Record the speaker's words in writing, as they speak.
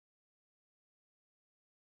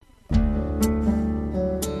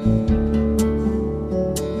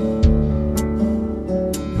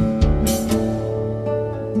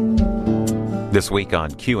This week on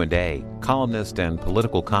Q&A, columnist and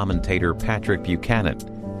political commentator Patrick Buchanan.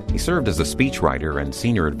 He served as a speechwriter and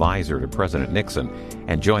senior advisor to President Nixon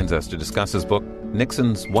and joins us to discuss his book,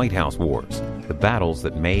 Nixon's White House Wars, the battles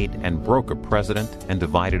that made and broke a president and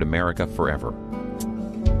divided America forever.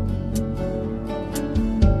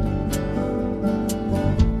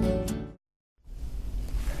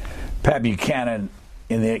 Pat Buchanan,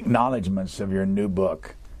 in the acknowledgments of your new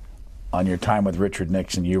book on your time with Richard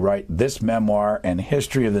Nixon, you write, "This memoir and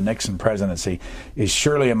history of the Nixon presidency is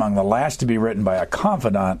surely among the last to be written by a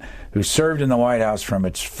confidant who served in the White House from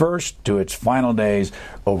its first to its final days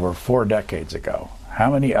over 4 decades ago."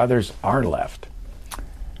 How many others are left?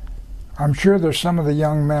 I'm sure there's some of the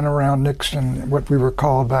young men around Nixon, what we were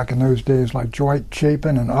called back in those days, like Dwight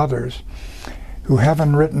Chapin and others, who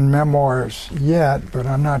haven't written memoirs yet, but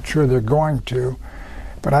I'm not sure they're going to.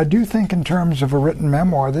 But I do think in terms of a written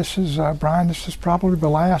memoir, this is, Brian, this is probably the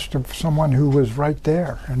last of someone who was right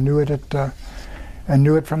there and knew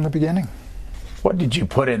it from the beginning. What did you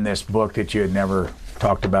put in this book that you had never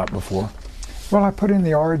talked about before? Well, I put in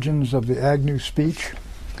the origins of the Agnew speech,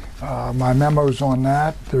 my memos on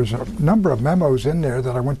that. There's a number of memos in there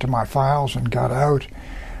that I went to my files and got out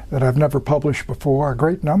that I've never published before, a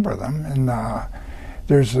great number of them. And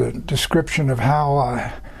there's a description of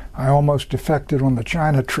how I almost defected on the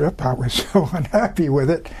China trip. I was so unhappy with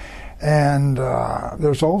it. And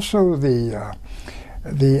there's also the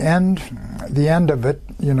end of it,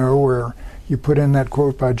 you know, where you put in that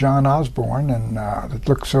quote by John Osborne, and it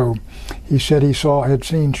looked so. He said had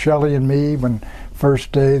seen Shelley and me when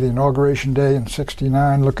first day, the inauguration day in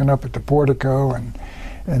 '69, looking up at the portico, and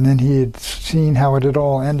then he had seen how it had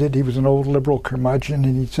all ended. He was an old liberal curmudgeon,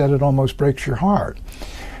 and he said it almost breaks your heart.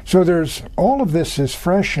 So there's all of this is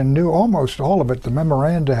fresh and new, almost all of it.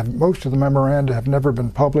 Most of the memoranda have never been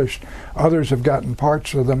published. Others have gotten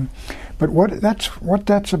parts of them. But what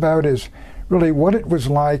that's about is really what it was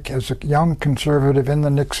like as a young conservative in the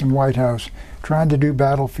Nixon White House, trying to do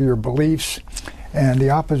battle for your beliefs and the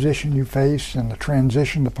opposition you face and the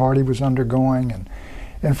transition the party was undergoing,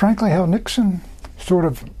 and frankly how Nixon sort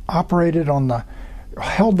of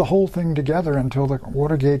held the whole thing together until the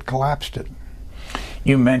Watergate collapsed it.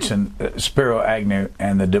 You mentioned Spiro Agnew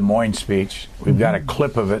and the Des Moines speech. We've got a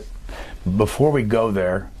clip of it. Before we go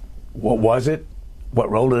there, what was it? What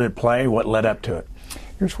role did it play? What led up to it?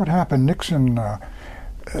 Here's what happened. Nixon, toward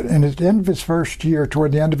the end of his first year,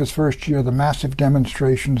 the massive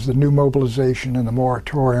demonstrations, the new mobilization, and the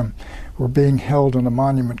moratorium were being held on the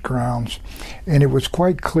monument grounds. And it was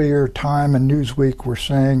quite clear, Time and Newsweek were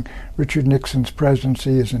saying Richard Nixon's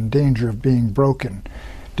presidency is in danger of being broken.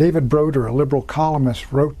 David Broder, a liberal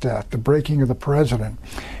columnist, wrote that, The Breaking of the President.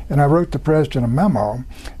 And I wrote the president a memo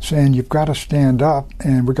saying you've got to stand up,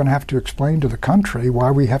 and we're going to have to explain to the country why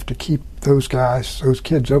we have to keep those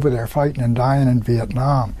kids over there fighting and dying in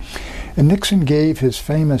Vietnam. And Nixon gave his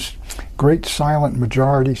famous Great Silent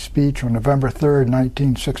Majority speech on November 3rd,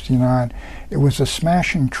 1969. It was a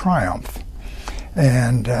smashing triumph.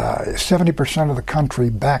 And 70% of the country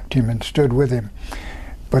backed him and stood with him.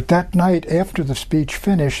 But that night, after the speech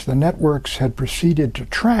finished, the networks had proceeded to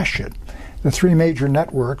trash it. The 3 major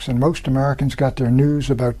networks, and most Americans got their news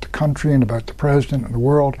about the country and about the president and the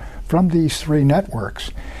world from these 3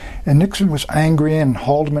 networks. And Nixon was angry, and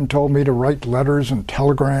Haldeman told me to write letters and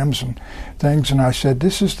telegrams and things, and I said,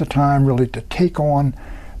 this is the time really to take on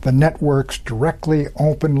the networks directly,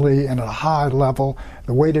 openly, and at a high level.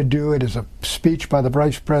 The way to do it is a speech by the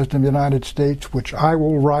Vice President of the United States, which I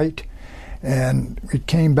will write. And it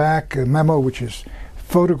came back, a memo, which is a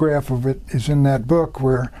photograph of it is in that book,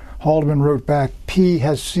 where Haldeman wrote back, P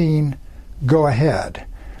has seen, go ahead.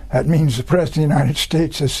 That means the President of the United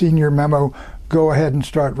States has seen your memo, go ahead and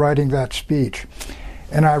start writing that speech.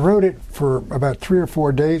 And I wrote it for about 3 or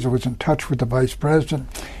 4 days. I was in touch with the Vice President,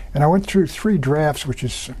 and I went through 3 drafts, which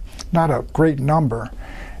is not a great number,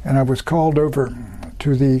 and I was called over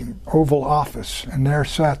to the Oval Office, and there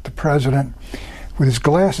sat the President with his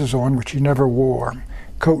glasses on, which he never wore,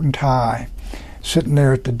 coat and tie, sitting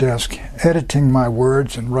there at the desk, editing my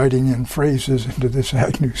words and writing in phrases into this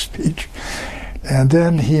Agnew speech. And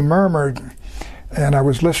then he murmured, and I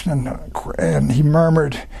was listening, and he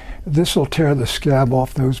murmured, "This'll tear the scab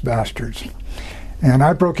off those bastards." And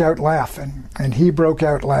I broke out laughing, and he broke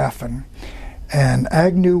out laughing. And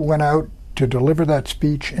Agnew went out to deliver that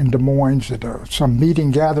speech in Des Moines at some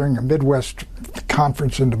meeting gathering, a Midwest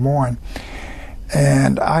conference in Des Moines.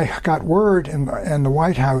 And I got word in the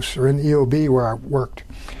White House, or in the EOB where I worked,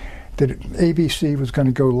 that ABC was going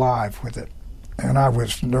to go live with it. And I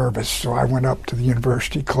was nervous, so I went up to the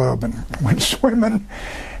University Club and went swimming.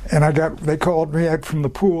 And they called me out from the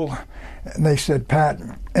pool, and they said, Pat,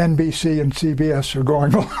 NBC and CBS are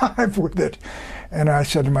going live with it. And I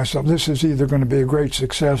said to myself, this is either going to be a great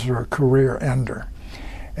success or a career ender.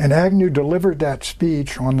 And Agnew delivered that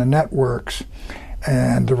speech on the networks,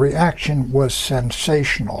 and the reaction was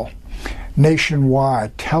sensational.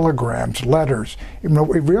 Nationwide, telegrams, letters. What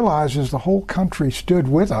we realized is the whole country stood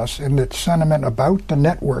with us in its sentiment about the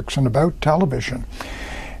networks and about television.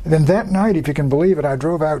 And then that night, if you can believe it, I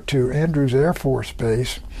drove out to Andrews Air Force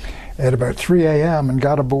Base at about 3 a.m. and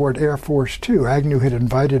got aboard Air Force Two. Agnew had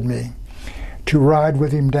invited me to ride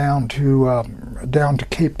with him down to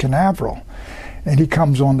Cape Canaveral. And he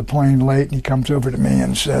comes on the plane late, and he comes over to me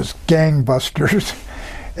and says, gangbusters.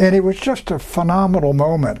 And it was just a phenomenal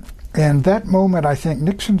moment. And that moment, I think,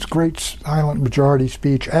 Nixon's great silent majority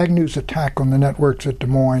speech, Agnew's attack on the networks at Des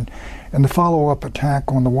Moines, and the follow-up attack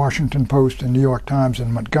on the Washington Post and New York Times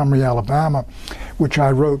in Montgomery, Alabama, which I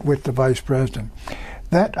wrote with the vice president.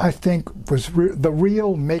 That, I think, was the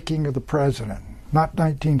real making of the president. Not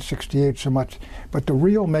 1968 so much, but the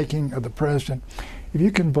real making of the president. If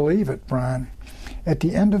you can believe it, Brian, at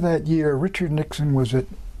the end of that year, Richard Nixon was at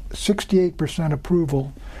 68%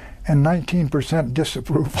 approval and 19%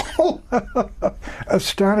 disapproval.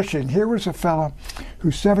 Astonishing. Here was a fellow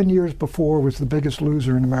who 7 years before was the biggest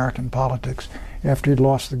loser in American politics after he'd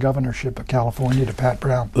lost the governorship of California to Pat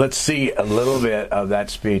Brown. Let's see a little bit of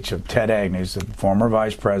that speech of Ted Agnew, the former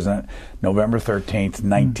vice president, November 13th,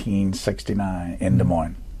 1969, in Des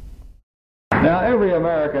Moines. Now, every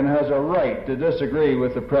American has a right to disagree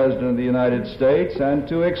with the President of the United States and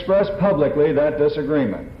to express publicly that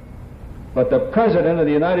disagreement. But the President of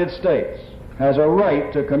the United States has a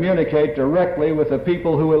right to communicate directly with the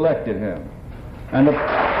people who elected him. And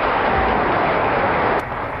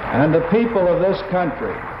the people of this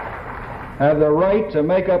country have the right to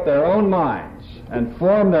make up their own minds and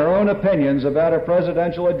form their own opinions about a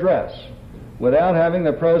presidential address without having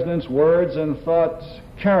the President's words and thoughts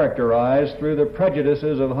characterized through the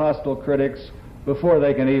prejudices of hostile critics before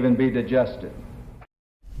they can even be digested.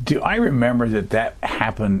 Do I remember that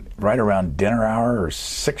happened right around dinner hour, or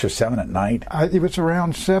 6 or 7 at night? It was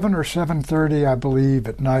around 7 or 7:30, I believe,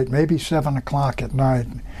 at night, maybe 7 o'clock at night.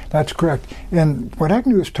 That's correct. And what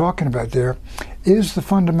Agnew is talking about there is the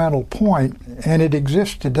fundamental point, and it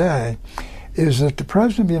exists today, is that the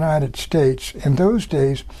President of the United States, in those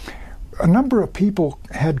days, a number of people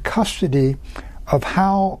had custody of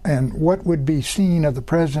how and what would be seen of the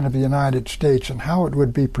President of the United States and how it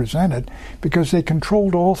would be presented, because they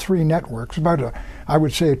controlled all three networks. I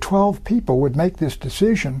would say 12 people would make this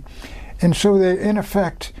decision. And so they, in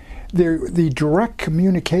effect, the direct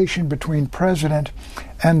communication between President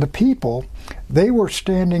and the people, they were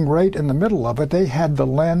standing right in the middle of it. They had the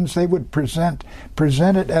lens. They would present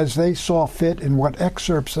it as they saw fit in what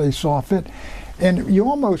excerpts they saw fit. And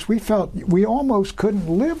we felt we almost couldn't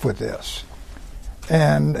live with this.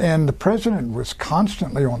 And the president was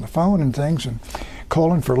constantly on the phone and things and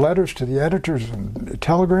calling for letters to the editors and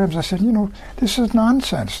telegrams. I said, this is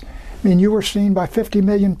nonsense. I mean, you were seen by 50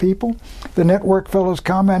 million people. The network fellows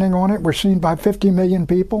commenting on it were seen by 50 million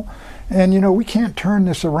people. And, we can't turn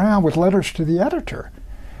this around with letters to the editor.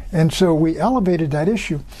 And so we elevated that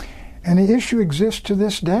issue. And the issue exists to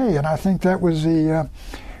this day. And I think that was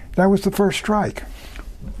the first strike.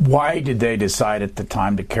 Why did they decide at the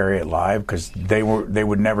time to carry it live? Because they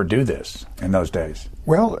would never do this in those days.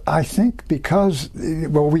 Well, I think because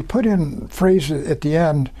we put in phrases at the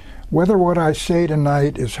end, whether what I say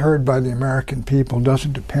tonight is heard by the American people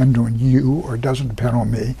doesn't depend on you or doesn't depend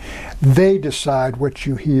on me. They decide what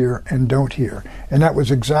you hear and don't hear. And that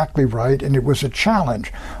was exactly right, and it was a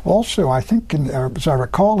challenge. Also, I think, as I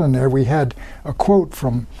recall in there, we had a quote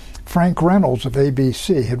from Frank Reynolds of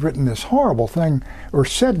ABC, had written this horrible thing, or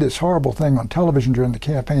said this horrible thing on television during the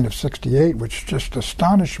campaign of '68, which just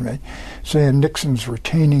astonished me, saying Nixon's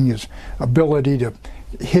retaining his ability to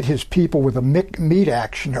hit his people with a meat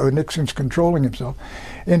axe. Nixon's controlling himself.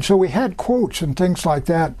 And so we had quotes and things like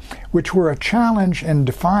that, which were a challenge and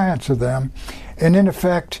defiance of them, and in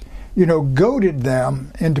effect, goaded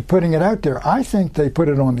them into putting it out there. I think they put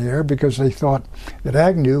it on the air because they thought that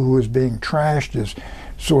Agnew, who was being trashed as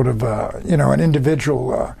sort of, an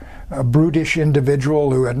individual, a brutish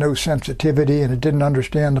individual who had no sensitivity and didn't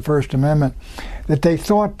understand the First Amendment, that they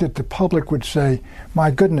thought that the public would say,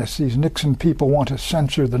 my goodness, these Nixon people want to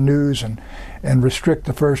censor the news and restrict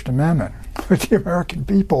the First Amendment. But the American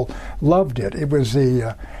people loved it. It was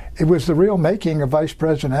the real making of Vice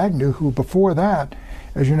President Agnew, who before that,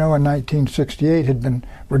 as you know, in 1968, had been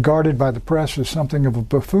regarded by the press as something of a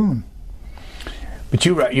buffoon. But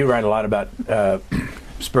you write a lot about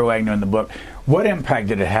Spiro Agnew in the book. What impact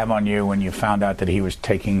did it have on you when you found out that he was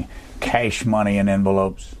taking cash money in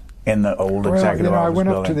envelopes in the old executive office I went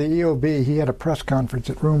building? up to the EOB. He had a press conference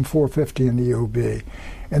at room 450 in the EOB.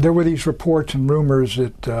 And there were these reports and rumors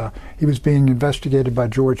that he was being investigated by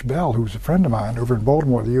George Bell, who was a friend of mine over in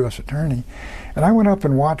Baltimore, the U.S. Attorney. And I went up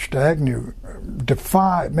and watched Agnew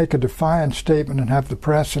make a defiant statement and have the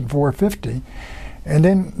press in 450. And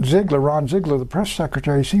then Ron Ziegler, the press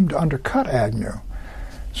secretary, seemed to undercut Agnew.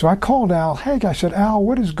 So I called Al Haig. I said, Al,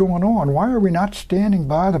 what is going on? Why are we not standing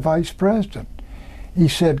by the vice president? He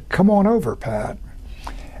said, come on over, Pat.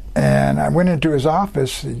 And I went into his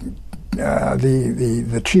office,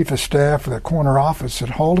 the chief of staff of the corner office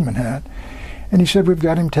that Haldeman had, and he said, we've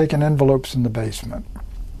got him taking envelopes in the basement.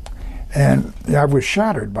 And I was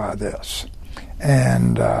shattered by this.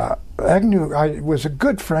 And Agnew was a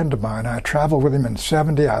good friend of mine. I traveled with him in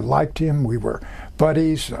 '70. I liked him. We were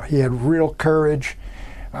buddies. He had real courage.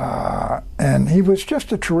 And he was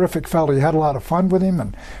just a terrific fellow. You had a lot of fun with him.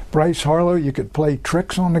 And Bryce Harlow, you could play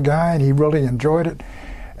tricks on the guy, and he really enjoyed it.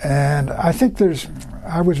 And I think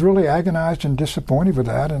I was really agonized and disappointed with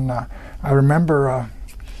that. And I remember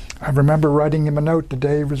writing him a note the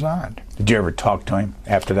day he resigned. Did you ever talk to him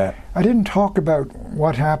after that? I didn't talk about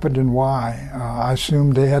what happened and why. I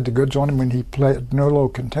assumed they had the goods on him when he played Nolo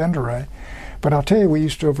Contendere. But I'll tell you, we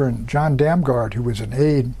used to, over in John Damgard, who was an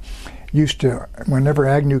aide, used to, whenever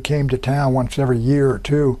Agnew came to town once every year or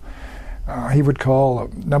two, he would call a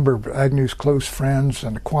number of Agnew's close friends,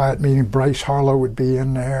 and a quiet meeting. Bryce Harlow would be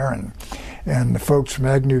in there, and the folks from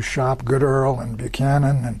Agnew's shop, Good Earl and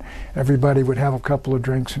Buchanan, and everybody would have a couple of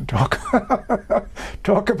drinks and talk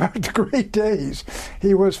about the great days.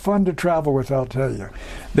 He was fun to travel with, I'll tell you.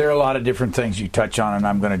 There are a lot of different things you touch on, and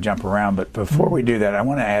I'm going to jump around, but before we do that, I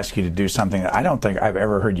want to ask you to do something that I don't think I've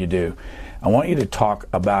ever heard you do. I want you to talk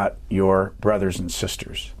about your brothers and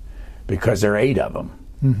sisters, because there are 8 of them.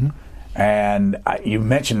 Mm-hmm. And you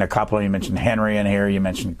mentioned a couple. You mentioned Henry in here. You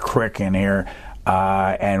mentioned Crick in here.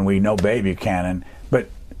 And we know Bay Buchanan. But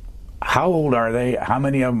how old are they? How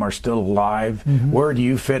many of them are still alive? Mm-hmm. Where do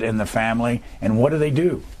you fit in the family? And what do they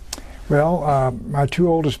do? Well, my 2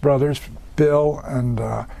 oldest brothers, Bill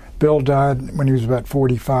died when he was about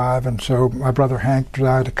 45, and so my brother Hank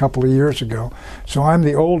died a couple of years ago. So I'm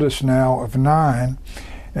the oldest now of 9,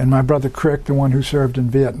 and my brother Crick, the one who served in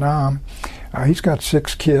Vietnam, he's got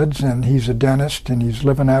 6 kids, and he's a dentist, and he's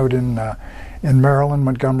living out in Maryland,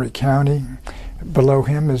 Montgomery County. Below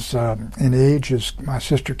him is, in age, is my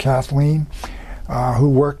sister Kathleen, who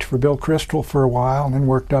worked for Bill Crystal for a while, and then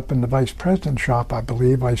worked up in the vice president's shop, I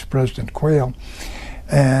believe, Vice President Quayle.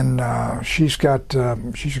 And she's got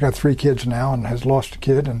 3 kids now, and has lost a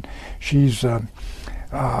kid, and she's and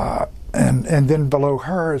then below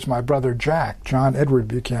her is my brother Jack, John Edward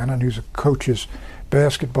Buchanan, who's a coaches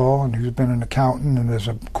basketball and who's been an accountant and is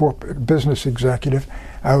a corporate business executive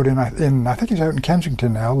out in I think he's out in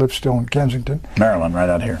Kensington now, lives still in Kensington. Maryland, right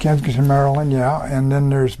out here. Kensington, Maryland, yeah. And then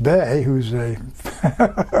there's Bay, who's a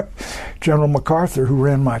General MacArthur, who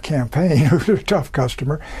ran my campaign, who's a tough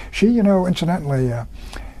customer. She, incidentally,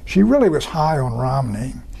 she really was high on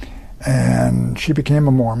Romney, and she became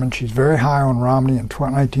a Mormon. She's very high on Romney in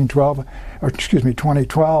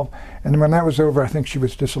 2012. And when that was over, I think she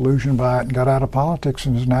was disillusioned by it and got out of politics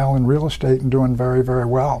and is now in real estate and doing very, very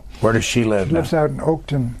well. Where does she live now? She lives out in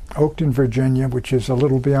Oakton, Virginia, which is a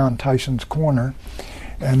little beyond Tyson's Corner.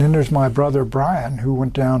 And then there's my brother Brian, who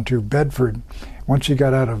went down to Bedford once he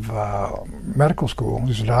got out of medical school.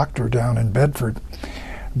 He's a doctor down in Bedford,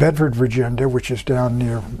 Virginia, which is down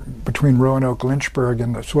near between Roanoke, Lynchburg,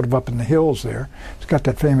 and sort of up in the hills there. It's got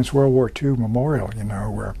that famous World War II memorial,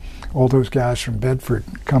 where all those guys from Bedford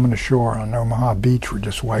coming ashore on Omaha Beach were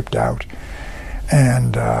just wiped out.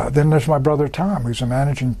 And then there's my brother Tom, who's a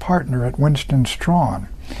managing partner at Winston Strawn.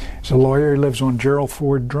 He's a lawyer. He lives on Gerald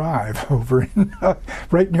Ford Drive over in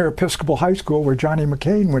right near Episcopal High School, where Johnny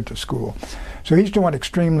McCain went to school. So he's doing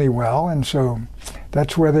extremely well, and so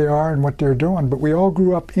that's where they are and what they're doing. But we all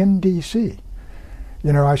grew up in D.C. I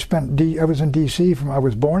was in D.C. I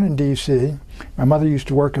was born in D.C. My mother used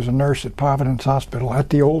to work as a nurse at Providence Hospital,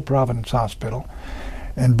 at the old Providence Hospital,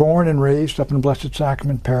 and born and raised up in Blessed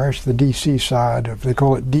Sacrament Parish, the D.C. side of, they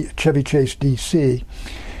call it Chevy Chase, D.C.,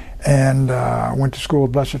 and went to school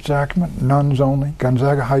at Blessed Sacrament, nuns only,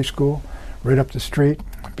 Gonzaga High School, right up the street.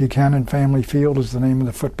 Buchanan Family Field is the name of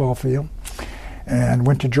the football field, and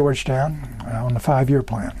went to Georgetown on the 5-year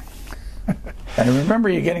plan. And I remember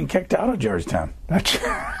you getting kicked out of Georgetown. That's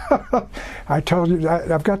I told you,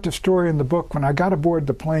 I've got the story in the book. When I got aboard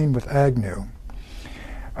the plane with Agnew,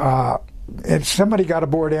 somebody got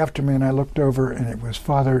aboard after me, and I looked over, and it was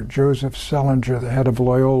Father Joseph Selinger, the head of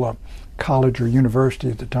Loyola College or University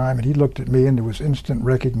at the time, and he looked at me, and there was instant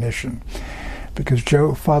recognition, because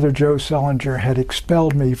Father Joe Selinger had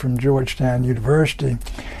expelled me from Georgetown University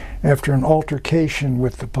after an altercation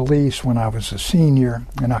with the police when I was a senior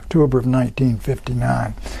in October of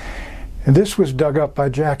 1959. And this was dug up by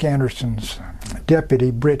Jack Anderson's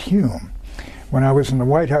deputy, Britt Hume, when I was in the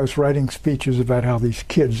White House writing speeches about how these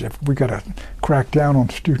kids, if we got to crack down on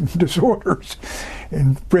student disorders.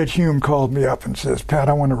 And Britt Hume called me up and says, Pat,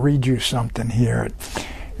 I want to read you something here.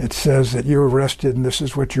 It says that you were arrested and this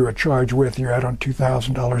is what you were charged with. You're out on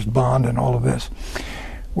 $2,000 bond and all of this.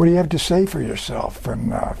 What do you have to say for yourself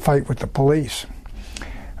and fight with the police?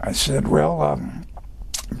 I said, well,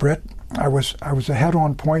 Britt, I was ahead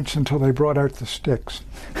on points until they brought out the sticks.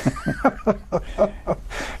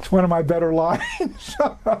 It's one of my better lines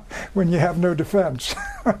when you have no defense.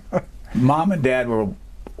 Mom and Dad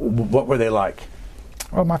what were they like?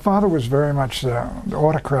 Well, my father was very much the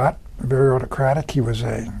autocrat, very autocratic. He was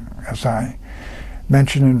as I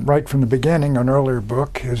mentioned right from the beginning, an earlier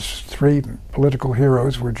book, his three political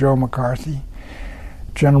heroes were Joe McCarthy,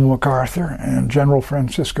 General MacArthur, and General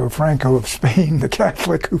Francisco Franco of Spain, the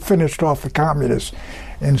Catholic who finished off the communists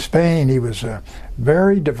in Spain. He was a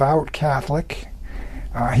very devout Catholic.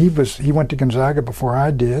 He went to Gonzaga before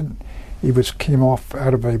I did. He came off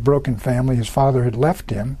out of a broken family. His father had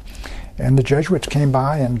left him, and the Jesuits came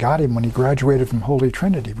by and got him when he graduated from Holy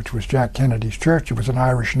Trinity, which was Jack Kennedy's church. It was an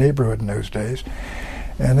Irish neighborhood in those days,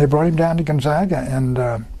 and they brought him down to Gonzaga, and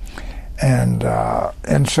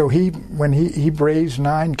so when he raised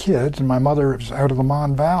 9 kids, and my mother was out of the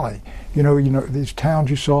Mon Valley. You know these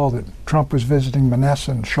towns you saw that Trump was visiting, Manessa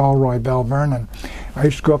and Charleroi, Belle Vernon. I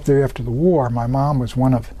used to go up there after the war. My mom was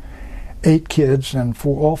one of 8 kids, and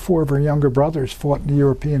all 4 of her younger brothers fought in the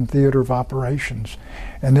European Theater of Operations,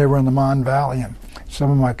 and they were in the Mon Valley. And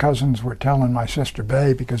some of my cousins were telling my sister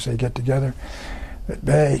Bay, because they get together, that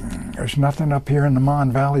Bay, there's nothing up here in the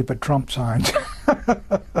Mon Valley but Trump signs.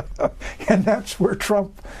 And that's where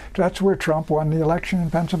Trump won the election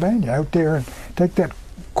in Pennsylvania. Out there, and take that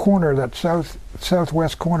corner, that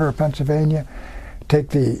southwest corner of Pennsylvania,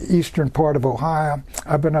 take the eastern part of Ohio.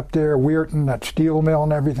 I've been up there, Weirton, that steel mill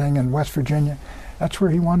and everything in West Virginia. That's where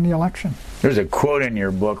he won the election. There's a quote in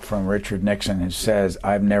your book from Richard Nixon that says,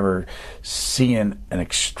 I've never seen an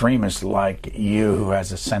extremist like you who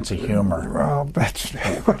has a sense of humor. Well, that's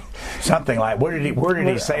something like, where did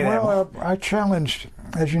he say that? Well, I challenged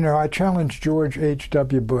George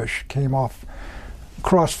H.W. Bush, came off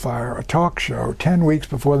Crossfire, a talk show, 10 weeks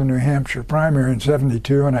before the New Hampshire primary in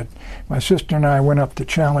 1972, and my sister and I went up to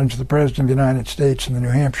challenge the President of the United States in the New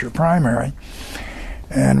Hampshire primary.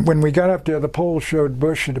 And when we got up there, the polls showed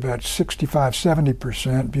Bush at about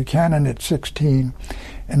 65-70%, Buchanan at 16%,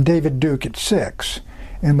 and David Duke at 6%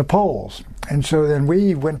 in the polls. And so then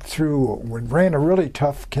we ran a really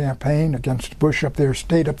tough campaign against Bush up there,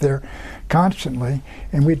 stayed up there constantly,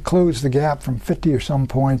 and we'd closed the gap from 50 or some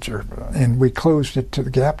points, and we closed it to the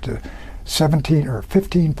gap to 17 or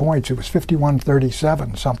 15 points. It was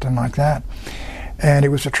 51-37, something like that. And it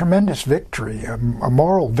was a tremendous victory, a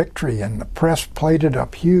moral victory, and the press played it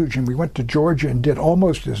up huge, and we went to Georgia and did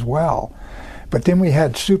almost as well. But then we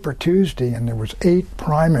had Super Tuesday, and there was 8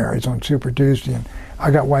 primaries on Super Tuesday, and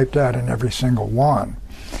I got wiped out in every single one.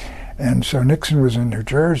 And so Nixon was in New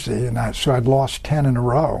Jersey, and so I'd lost 10 in a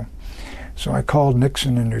row. So I called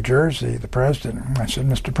Nixon in New Jersey, the president. I said,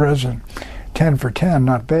 Mr. President, 10 for 10,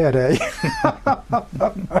 not bad, eh?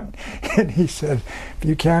 And he said,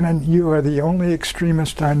 Buchanan, you are the only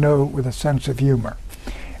extremist I know with a sense of humor.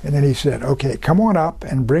 And then he said, okay, come on up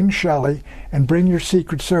and bring Shelley and bring your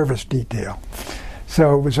Secret Service detail.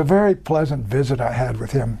 So it was a very pleasant visit I had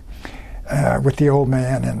with him, with the old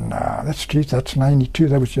man. And that's 92.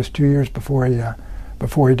 That was just 2 years before he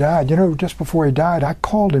died. You know, just before he died, I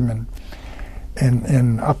called him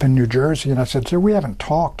up in New Jersey, and I said, sir, we haven't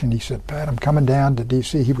talked. And he said, Pat, I'm coming down to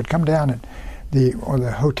D.C. He would come down, and the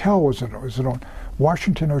hotel was it on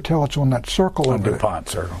Washington Hotel. It's on that circle on DuPont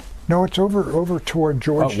Circle. No, it's over toward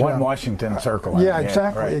Georgetown. One Washington Circle. Yeah,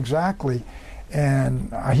 exactly.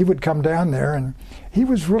 And he would come down there, and he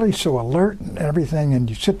was really so alert and everything. And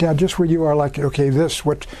you sit down just where you are, like, okay,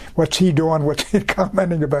 what's he doing? What's he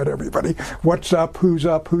commenting about everybody? What's up? Who's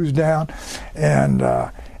down? And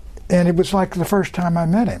it was like the first time I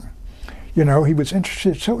met him. You know, he was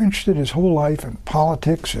so interested his whole life in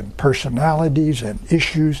politics and personalities and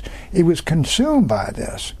issues. He was consumed by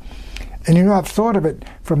this. And, you know, I've thought of it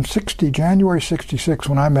from January 66,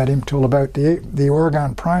 when I met him, till about the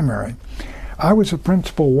Oregon primary. I was a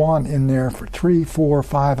principal one in there for 3, 4,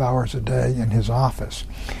 5 hours a day in his office.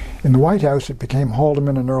 In the White House, it became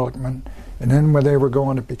Haldeman and Ehrlichman, and then where they were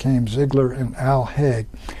going, it became Ziegler and Al Haig.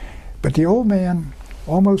 But the old man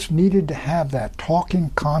almost needed to have that,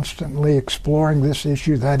 talking constantly, exploring this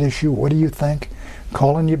issue, that issue, what do you think,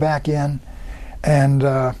 calling you back in. And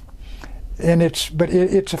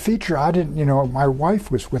it's a feature I didn't, my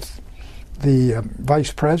wife was with the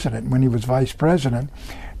vice president when he was vice president.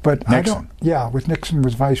 But Nixon. With Nixon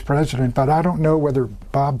was vice president, but I don't know whether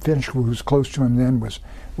Bob Finch, who was close to him then, was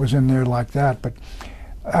in there like that. But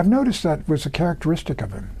I've noticed that was a characteristic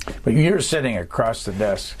of him. But you're sitting across the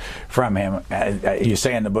desk from him. You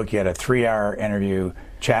say in the book you had a 3-hour interview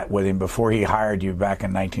chat with him before he hired you back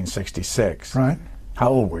in 1966. Right. How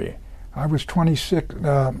old were you? I was 26.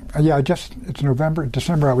 It's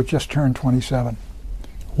December, I was just turned 27.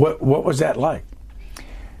 What was that like?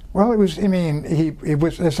 Well, it was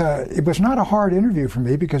not a hard interview for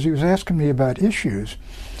me because he was asking me about issues.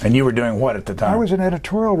 And you were doing what at the time? I was an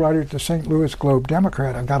editorial writer at the St. Louis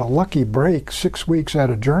Globe-Democrat. I got a lucky break 6 weeks out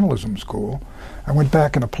of journalism school. I went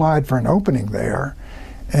back and applied for an opening there,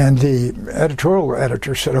 and the editorial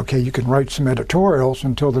editor said, okay, you can write some editorials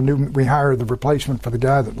until we hire the replacement for the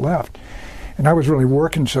guy that left. And I was really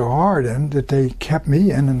working so hard that they kept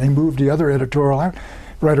me in and they moved the other editorial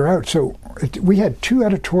writer out. So we had 2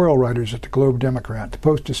 editorial writers at the Globe-Democrat. The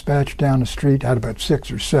Post-Dispatch down the street had about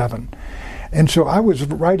 6 or 7. And so I was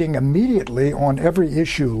writing immediately on every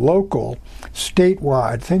issue, local,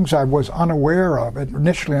 statewide, things I was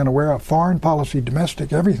initially unaware of, foreign policy,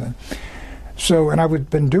 domestic, everything. So, and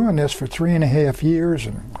I've been doing this for 3.5 years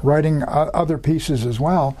and writing other pieces as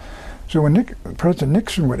well. So when President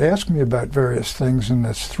Nixon would ask me about various things in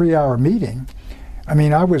this 3-hour meeting, I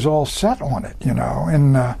mean, I was all set on it, and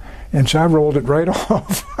so I rolled it right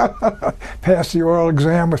off, passed the oral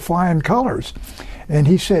exam with flying colors. And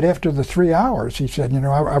he said after the 3 hours, he said,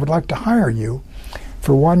 I would like to hire you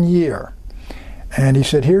for 1 year. And he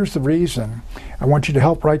said, here's the reason. I want you to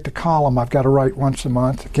help write the column I've got to write once a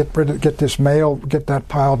month, get this mail, get that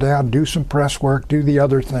piled down, do some press work, do the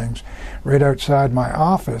other things right outside my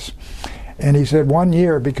office. And he said 1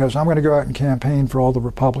 year because I'm going to go out and campaign for all the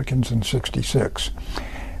Republicans in '66.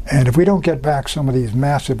 And if we don't get back some of these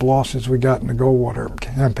massive losses we got in the Goldwater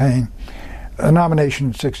campaign, a nomination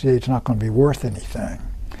in '68 is not going to be worth anything.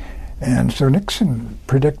 And so Nixon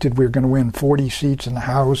predicted we were going to win 40 seats in the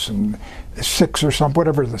House and 6 or something,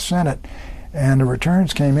 whatever, the Senate. And the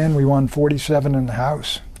returns came in, we won 47 in the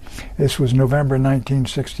House. This was November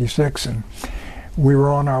 1966, and we were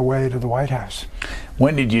on our way to the White House.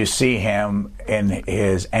 When did you see him in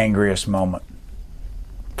his angriest moment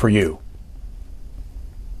for you?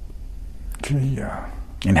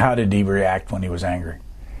 And how did he react when he was angry?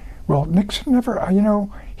 Well, Nixon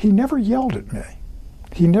he never yelled at me.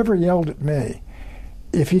 He never yelled at me.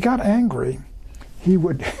 If he got angry, he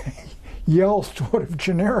would yell sort of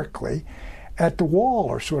generically at the wall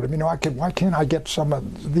or sort of, why can't I get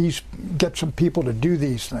some people to do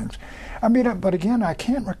these things? I mean, but again, I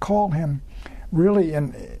can't recall him really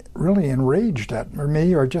enraged at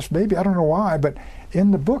me, or just maybe, I don't know why, but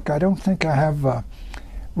in the book I don't think I have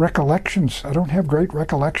recollections. I don't have great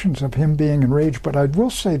recollections of him being enraged, but I will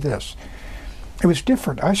say this. It was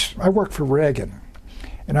different. I worked for Reagan,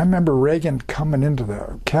 and I remember Reagan coming into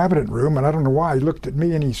the cabinet room, and I don't know why, he looked at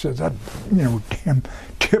me and he said, that, damn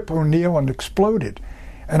Tip O'Neill, and exploded.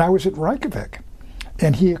 And I was at Reykjavik,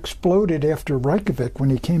 and he exploded after Reykjavik when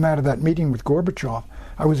he came out of that meeting with Gorbachev.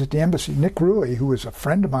 I was at the embassy. Nick Ruey, who was a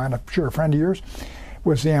friend of mine, I'm sure a friend of yours,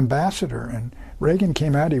 was the ambassador, and Reagan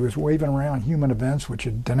came out, he was waving around human events, which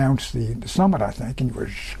had denounced the summit, I think, and he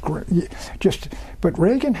was but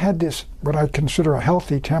Reagan had this, what I consider a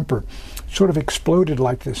healthy temper, sort of exploded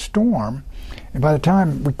like this storm, and by the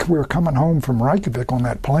time we were coming home from Reykjavik on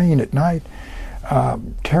that plane at night,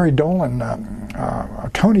 Tony Dolan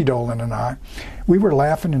and I, we were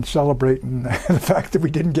laughing and celebrating the fact that we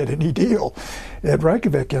didn't get any deal at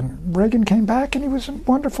Reykjavik. And Reagan came back, and he was in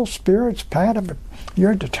wonderful spirits. Pat,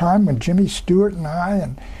 you're at the time when Jimmy Stewart and I,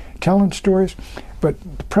 and telling stories. But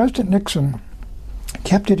President Nixon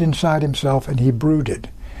kept it inside himself, and he brooded.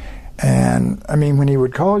 And, I mean, when he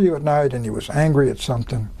would call you at night and he was angry at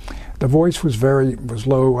something, the voice was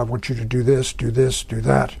low. I want you to do this, do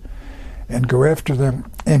that, and go after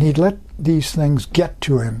them. And he'd let these things get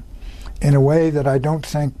to him in a way that I don't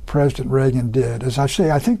think President Reagan did. As I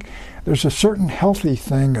say, I think there's a certain healthy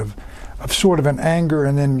thing of sort of an anger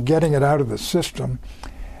and then getting it out of the system,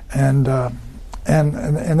 and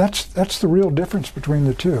that's the real difference between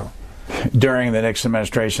the two. During the Nixon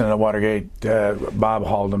administration and the Watergate, Bob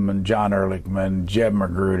Haldeman, John Ehrlichman, Jeb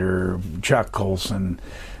Magruder, Chuck Colson,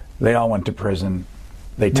 they all went to prison.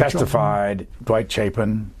 They testified. Dwight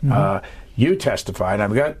Chapin, you testified.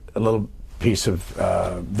 I've got a little piece of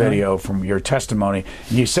video from your testimony.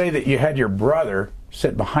 You say that you had your brother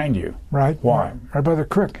sit behind you. Right. Why? My brother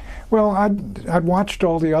Crick. Well, I'd watched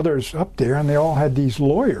all the others up there, and they all had these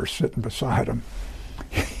lawyers sitting beside them.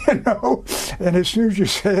 You know, and as soon as you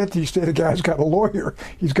say it, you say the guy's got a lawyer.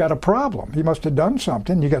 He's got a problem. He must have done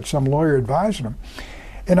something. You got some lawyer advising him.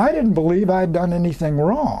 And I didn't believe I'd done anything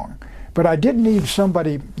wrong. But I did need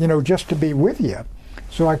somebody, you know, just to be with you.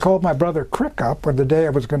 So I called my brother Crick up on the day I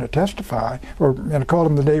was going to testify, and I called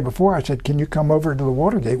him the day before. I said, can you come over to the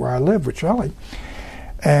Watergate where I live with Shelley?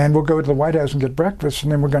 And we'll go to the White House and get breakfast,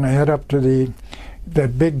 and then we're going to head up to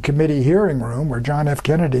that big committee hearing room where John F.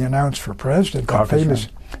 Kennedy announced for president. That famous,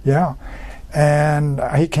 yeah. And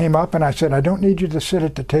he came up, and I said, I don't need you to sit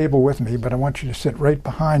at the table with me, but I want you to sit right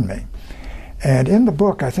behind me. And in the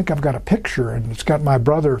book, I think I've got a picture, and it's got my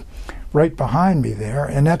brother right behind me there,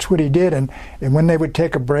 and that's what he did. And when they would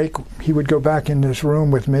take a break, he would go back in this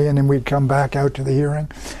room with me, and then we'd come back out to the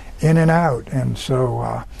hearing, in and out. And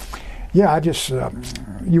so, yeah, I just,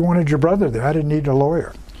 you wanted your brother there. I didn't need a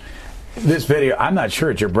lawyer. This video, I'm not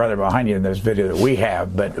sure it's your brother behind you in this video that we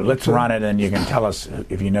have, but let's run it and you can tell us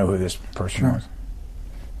if you know who this person was.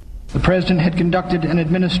 The President had conducted an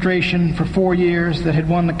administration for 4 years that had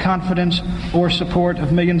won the confidence or support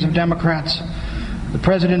of millions of Democrats. The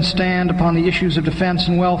President's stand upon the issues of defense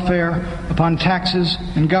and welfare, upon taxes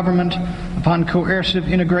and government, upon coercive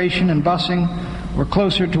integration and busing, were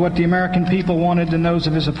closer to what the American people wanted than those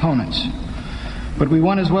of his opponents. But we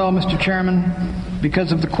won as well, Mr. Chairman,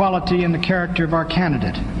 because of the quality and the character of our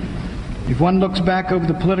candidate. If one looks back over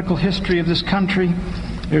the political history of this country,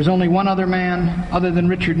 there's only one other man, other than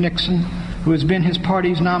Richard Nixon, who has been his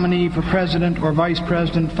party's nominee for president or vice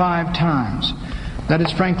president 5 times. That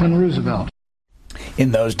is Franklin Roosevelt.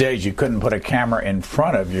 In those days, you couldn't put a camera in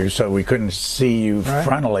front of you, so we couldn't see you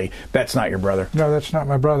frontally. That's not your brother. No, that's not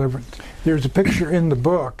my brother. But there's a picture in the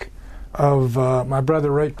book of my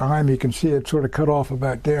brother right behind me. You can see it sort of cut off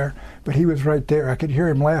about there, but he was right there. I could hear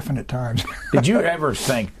him laughing at times. Did you ever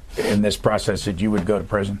think in this process that you would go to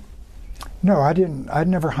prison? No, I didn't. I'd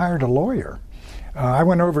never hired a lawyer. I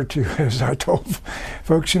went over to, as I told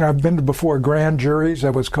folks, you know, I've been before grand juries. I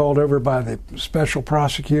was called over by the special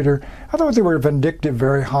prosecutor. I thought they were a vindictive,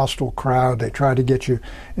 very hostile crowd. They tried to get you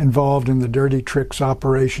involved in the dirty tricks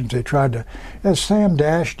operations. They tried to, as Sam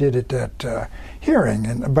Dash did at that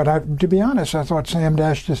hearing. But to be honest, I thought Sam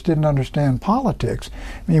Dash just didn't understand politics.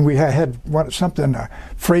 I mean, we had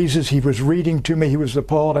phrases he was reading to me. He was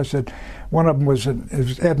appalled. I said, one of them was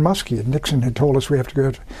Ed Muskie, and Nixon had told us we have to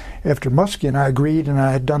go after Muskie, and I agreed, and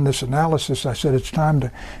I had done this analysis. I said, it's time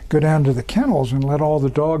to go down to the kennels and let all the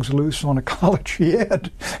dogs loose on a college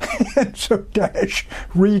ed. And so Dash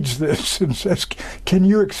reads this and says, can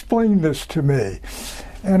you explain this to me?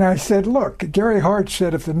 And I said, look, Gary Hart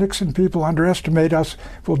said if the Nixon people underestimate us,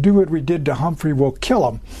 we'll do what we did to Humphrey, we'll kill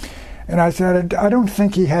him. And I said, I don't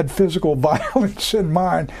think he had physical violence in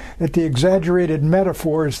mind, that the exaggerated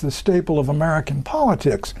metaphor is the staple of American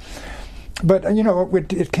politics. But, you know,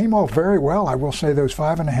 it came off very well. I will say those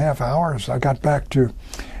 5.5 hours, I got back to,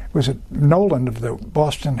 was it Nolan of the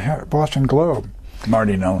Boston Globe?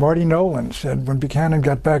 Marty Nolan. Marty Nolan said when Buchanan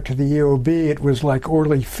got back to the EOB, it was like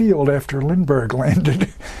Orly Field after Lindbergh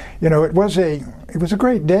landed. You know, it was a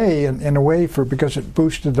great day in a way because it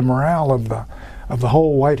boosted the morale of the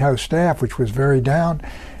whole White House staff, which was very down.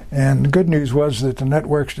 And the good news was that the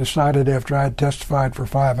networks decided after I had testified for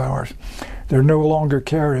 5 hours, they're no longer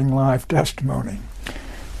carrying live testimony.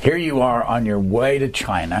 Here you are on your way to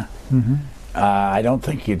China. Mm-hmm. I don't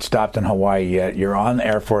think you'd stopped in Hawaii yet. You're on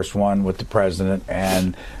Air Force One with the president,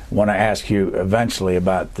 and want to ask you eventually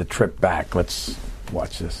about the trip back. Let's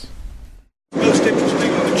watch this. Most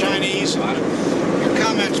interesting on the Chinese. Your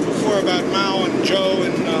comments before about Mao and Zhou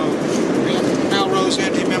and Malraux's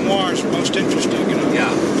anti-memoirs were most interesting. You know.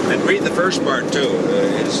 Yeah, and read the first part too.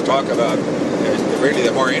 His talk about really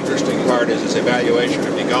the more interesting part is his evaluation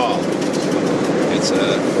of de Gaulle.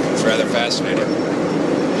 It's rather fascinating.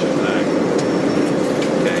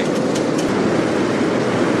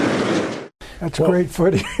 That's great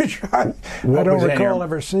footage. I don't recall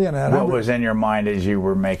ever seeing that. What was in your mind as you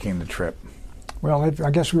were making the trip? Well,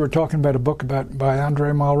 I guess we were talking about a book by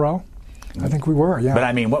Andre Malraux. I think we were, yeah. But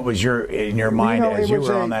I mean, what was in your mind as you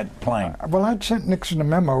were on that plane? Well, I'd sent Nixon a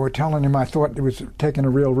memo telling him I thought it was taking a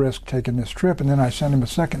real risk taking this trip, and then I sent him a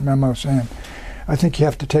second memo saying I think you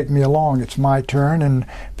have to take me along. It's my turn, and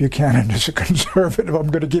Buchanan is a conservative.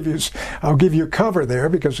 I'll give you cover there,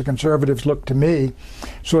 because the conservatives look to me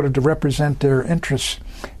sort of to represent their interests.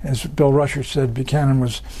 As Bill Rusher said, Buchanan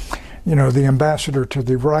was, the ambassador to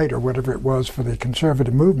the right, or whatever it was, for the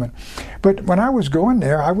conservative movement. But when I was going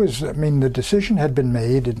there, the decision had been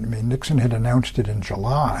made. Nixon had announced it in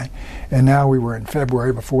July, and now we were in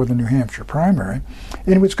February before the New Hampshire primary.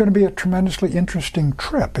 And it was going to be a tremendously interesting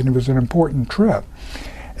trip, and it was an important trip.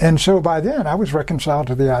 And so by then, I was reconciled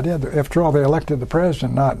to the idea that, after all, they elected the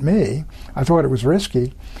president, not me. I thought it was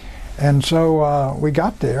risky. And so we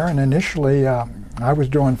got there, and initially I was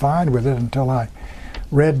doing fine with it until I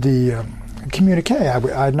read the communique.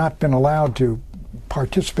 I had not been allowed to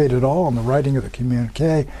participate at all in the writing of the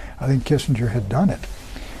communique. I think Kissinger had done it.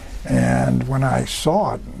 And when I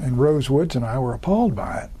saw it, and Rose Woods and I were appalled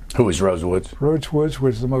by it. Who was Rose Woods? Rose Woods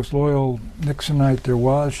was the most loyal Nixonite there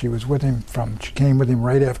was. She was with him she came with him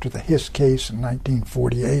right after the Hiss case in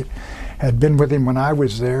 1948. Had been with him when I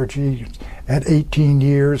was there. She, at 18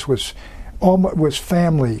 years, was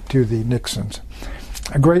family to the Nixons.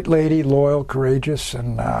 A great lady, loyal, courageous,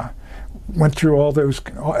 and went through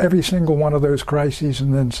every single one of those crises,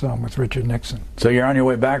 and then some, with Richard Nixon. So you're on your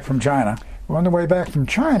way back from China. We're on the way back from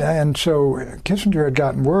China, and so Kissinger had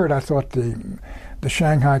gotten word. I thought the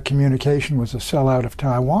Shanghai communication was a sellout of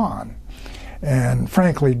Taiwan, and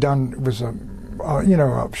frankly, was a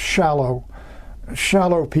shallow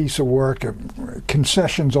piece of work,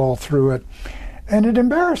 concessions all through it, and it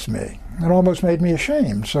embarrassed me. It almost made me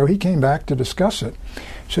ashamed. So he came back to discuss it.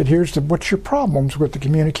 Said, what's your problems with the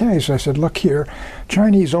communiques? I said, look here,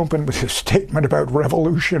 Chinese open with a statement about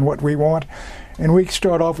revolution, what we want, and we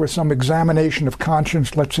start off with some examination of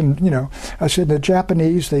conscience. I said, the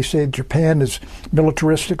Japanese, they say Japan is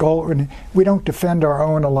militaristic, and we don't defend our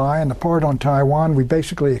own ally, and the part on Taiwan, we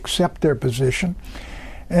basically accept their position.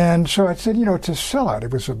 And so I said, it's a sellout.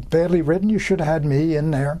 It was badly written. You should have had me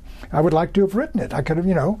in there. I would like to have written it. I could have,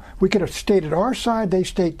 we could have stated our side, they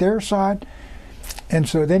state their side. And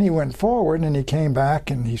so then he went forward, and he came back,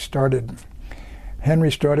 and Henry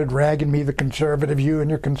started ragging me, the conservative, you and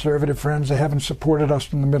your conservative friends, they haven't supported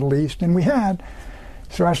us in the Middle East. And we had.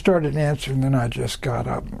 So I started answering, and then I just got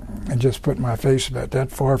up and just put my face about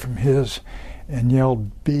that far from his and yelled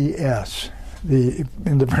BS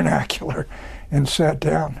in the vernacular, and sat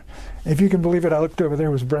down. If you can believe it, I looked over, there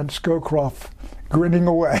was Brent Scowcroft grinning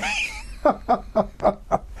away.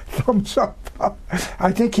 Thumbs up.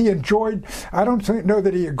 I think he enjoyed, I don't know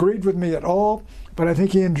that he agreed with me at all, but I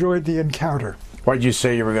think he enjoyed the encounter. Why did you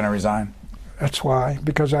say you were going to resign? That's why,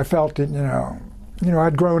 because I felt that,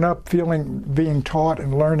 I'd grown up being taught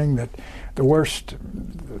and learning that the worst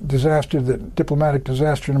diplomatic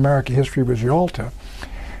disaster in American history was Yalta,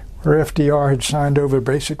 where FDR had signed over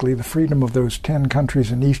basically the freedom of those 10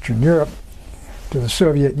 countries in Eastern Europe to the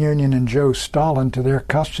Soviet Union and Joe Stalin to their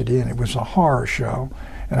custody, and it was a horror show.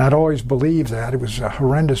 And I'd always believed that. It was a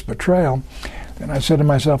horrendous betrayal. And I said to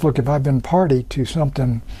myself, look, if I've been party to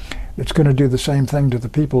something that's going to do the same thing to the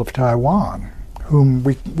people of Taiwan, whom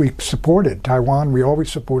we supported. Taiwan, we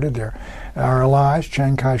always supported our allies,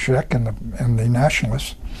 Chiang Kai-shek and the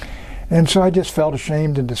nationalists. And so I just felt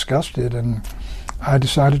ashamed and disgusted, and I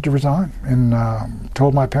decided to resign, and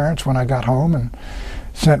told my parents when I got home, and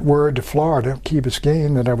sent word to Florida, Key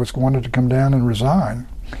Biscayne, that I wanted to come down and resign.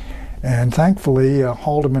 And thankfully,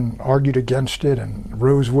 Haldeman argued against it, and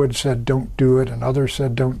Rosewood said don't do it, and others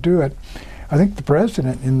said don't do it. I think the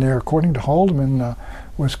president in there, according to Haldeman,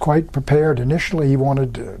 was quite prepared. Initially, he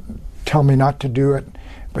wanted to tell me not to do it,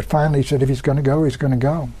 but finally he said if he's going to go, he's going to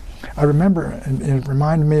go. I remember, and it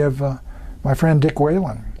reminded me of my friend Dick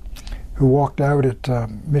Whalen, who walked out at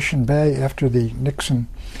Mission Bay after Nixon's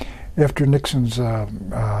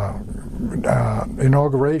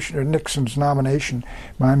inauguration, or Nixon's nomination,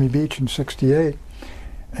 Miami Beach in '68.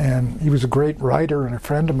 And he was a great writer and a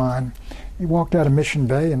friend of mine. He walked out of Mission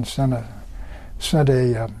Bay and sent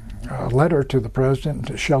a letter to the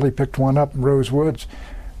president. Shelley picked one up, Rose Woods,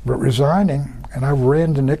 resigning. And I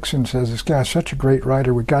ran to Nixon and says, this guy's such a great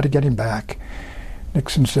writer, we've got to get him back.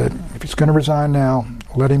 Nixon said, if he's going to resign now,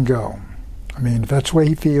 let him go. I mean, if that's the way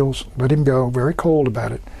he feels, let him go. Very cold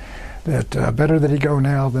about it. That better that he go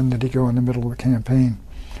now than that he go in the middle of the campaign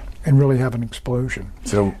and really have an explosion.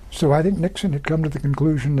 So I think Nixon had come to the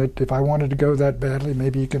conclusion that if I wanted to go that badly,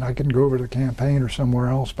 maybe I can go over to the campaign or somewhere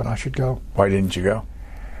else, but I should go. Why didn't you go?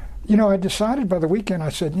 I decided by the weekend, I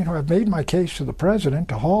said, I've made my case to the president,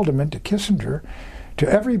 to Haldeman, to Kissinger, to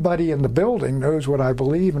everybody in the building knows what I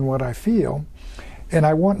believe and what I feel, and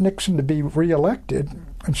I want Nixon to be reelected.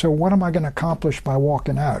 And so what am I going to accomplish by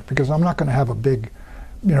walking out? Because I'm not going to have a big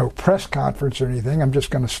press conference or anything. I'm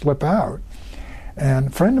just going to slip out. And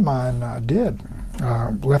a friend of mine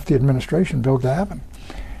left the administration, Bill Gavin.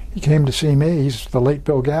 He came to see me. He's the late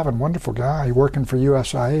Bill Gavin, wonderful guy, working for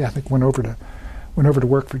USIA. I think went over to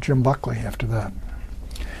work for Jim Buckley after that.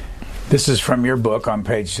 This is from your book on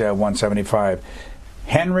page 175.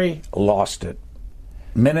 Henry lost it.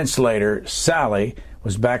 Minutes later, Sally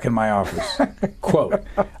was back in my office. Quote,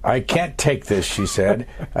 "I can't take this," she said.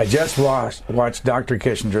 "I just watched Dr.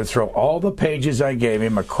 Kissinger throw all the pages I gave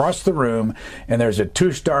him across the room, and there's a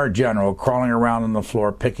 2-star general crawling around on the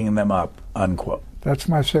floor picking them up," unquote. That's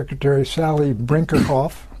my secretary, Sally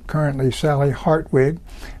Brinkerhoff, currently Sally Hartwig.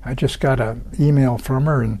 I just got an email from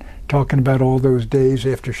her and talking about all those days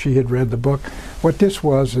after she had read the book. What this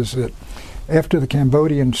was is that after the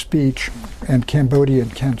Cambodian speech and Cambodia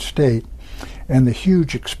and Kent State and the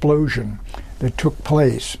huge explosion that took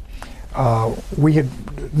place,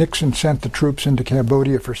 Nixon sent the troops into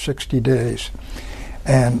Cambodia for 60 days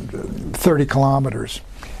and 30 kilometers.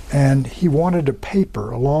 And he wanted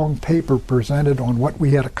a long paper presented on what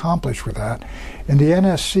we had accomplished with that. And the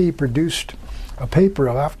NSC produced a paper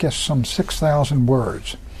of, I guess, some 6,000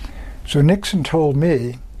 words. So Nixon told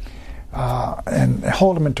me, and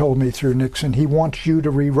Haldeman told me through Nixon, he wants you to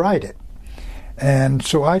rewrite it. And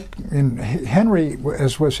so Henry,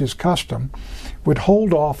 as was his custom, would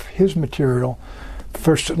hold off his material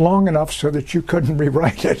for long enough so that you couldn't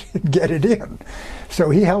rewrite it and get it in. So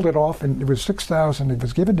he held it off, and it was 6,000. It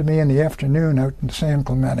was given to me in the afternoon out in San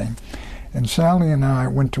Clemente. And Sally and I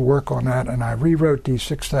went to work on that, and I rewrote these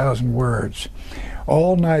 6,000 words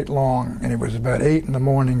all night long. And it was about 8 in the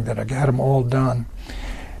morning that I got them all done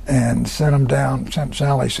and sent them down.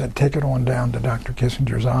 Sally said, "Take it on down to Dr.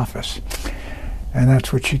 Kissinger's office." And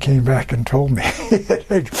that's what she came back and told me. It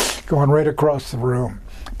had gone right across the room.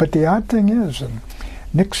 But the odd thing is, and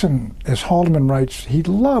Nixon, as Haldeman writes, he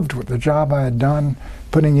loved what the job I had done,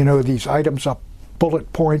 putting, these items up,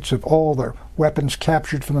 bullet points of all the weapons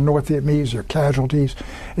captured from the North Vietnamese, their casualties,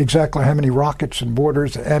 exactly how many rockets and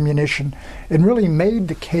mortars, ammunition, and really made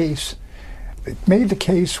the case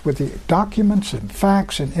with the documents and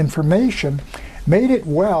facts and information, made it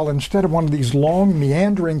well instead of one of these long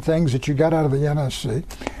meandering things that you got out of the NSC.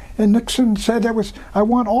 And Nixon said, I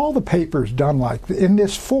want all the papers done in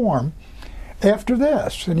this form after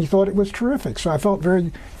this, and he thought it was terrific. So I felt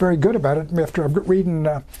very, very good about it after reading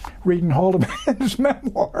Haldeman's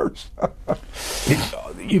memoirs.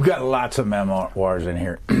 You've got lots of memoirs in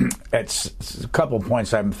here. At a couple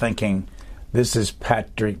points I'm thinking, this is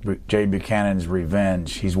Patrick J. Buchanan's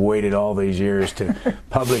revenge. He's waited all these years to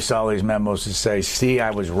publish all these memos to say, "See,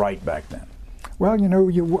 I was right back then." Well,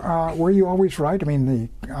 were you always right? I mean,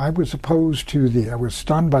 I was opposed to I was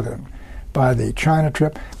stunned by the China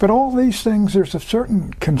trip. But all these things, there's a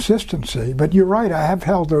certain consistency. But you're right, I have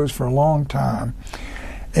held those for a long time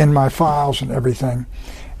in my files and everything.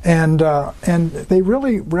 And they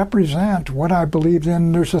really represent what I believed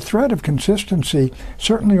in. There's a thread of consistency,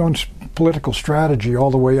 certainly on political strategy all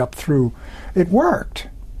the way up through. It worked.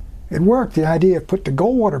 It worked. The idea of put the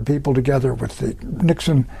Goldwater people together with the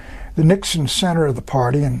Nixon center of the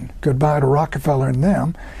party, and goodbye to Rockefeller and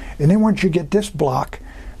them. And then once you get this block,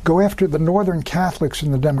 go after the Northern Catholics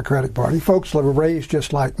in the Democratic Party, folks that were raised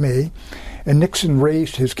just like me. And Nixon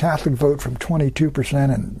raised his Catholic vote from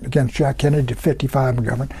 22% against Jack Kennedy to 55% in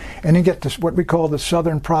government. And you get this, what we call the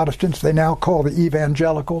Southern Protestants, they now call the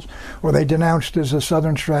evangelicals, or they denounced as a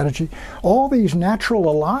Southern strategy. All these natural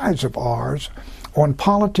allies of ours on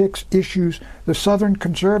politics issues, the Southern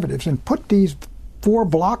conservatives, and put these 4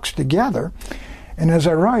 blocks together. And as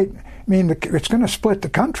I write, it's going to split the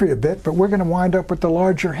country a bit, but we're going to wind up with the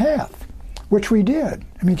larger half, which we did.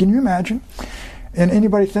 Can you imagine? And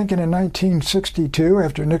anybody thinking in 1962,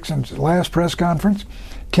 after Nixon's last press conference,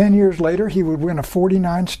 10 years later, he would win a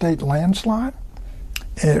 49-state landslide?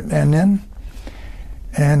 And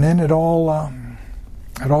then it all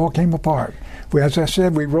came apart. As I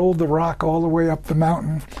said, we rolled the rock all the way up the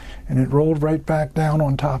mountain, and it rolled right back down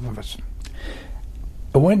on top of us.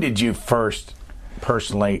 When did you first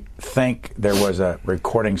personally think there was a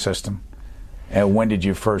recording system? And when did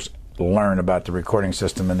you first learn about the recording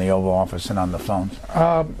system in the Oval Office and on the phones?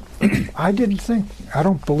 I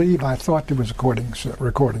don't believe I thought there was a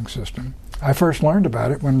recording system. I first learned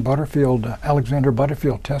about it when Alexander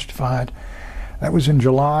Butterfield testified. That was in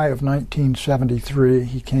July of 1973.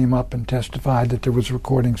 He came up and testified that there was a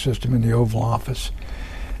recording system in the Oval Office.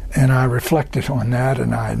 And I reflected on that,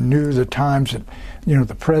 and I knew the times that,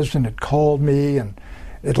 the president had called me and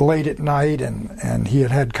late at night, and he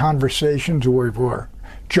had conversations where we were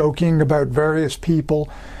joking about various people,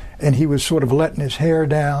 and he was sort of letting his hair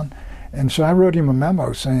down. And so I wrote him a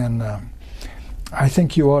memo saying, I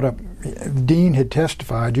think you ought to, the dean had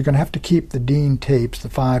testified, you're going to have to keep the dean tapes, the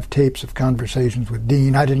 5 tapes of conversations with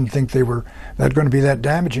Dean. I didn't think they were going to be that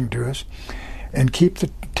damaging to us. And keep the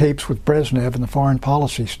tapes with Brezhnev and the foreign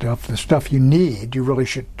policy stuff, the stuff you need, you really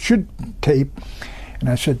should tape. And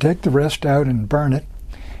I said, take the rest out and burn it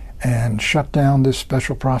and shut down this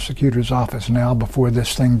special prosecutor's office now before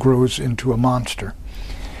this thing grows into a monster.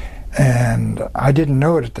 And I didn't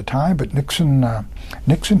know it at the time, but Nixon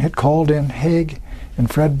had called in Haig and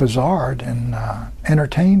Fred Bazard and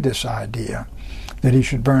entertained this idea that he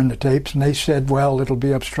should burn the tapes, and they said, well, it'll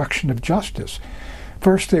be obstruction of justice.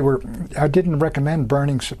 First, I didn't recommend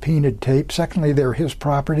burning subpoenaed tapes. Secondly, they're his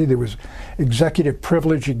property. There was executive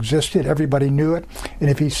privilege existed. Everybody knew it. And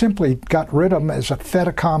if he simply got rid of them as a fait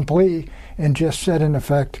accompli and just said, in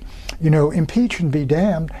effect, impeach and be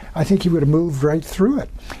damned, I think he would have moved right through it.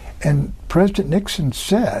 And President Nixon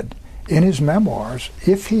said in his memoirs,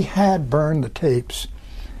 if he had burned the tapes,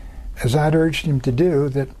 as I'd urged him to do,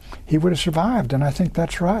 that he would have survived, and I think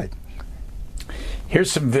that's right.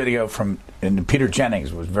 Here's some video and Peter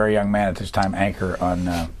Jennings was a very young man at this time, anchor on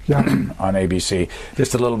ABC.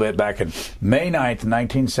 Just a little bit back in May 9th,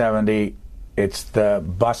 1970. It's the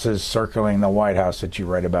buses circling the White House that you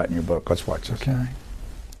write about in your book. Let's watch this. Okay.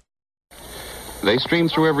 They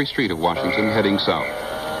streamed through every street of Washington heading south.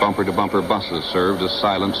 Bumper-to-bumper buses served as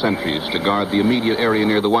silent sentries to guard the immediate area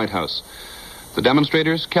near the White House. The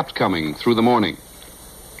demonstrators kept coming through the morning.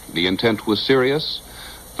 The intent was serious,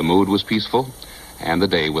 the mood was peaceful, and the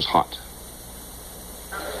day was hot.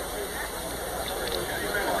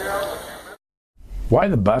 Why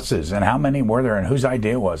the buses, and how many were there, and whose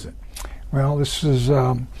idea was it? Well, this is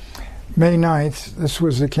May 9th. This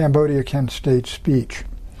was the Cambodia-Kent State speech,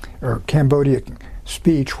 or Cambodia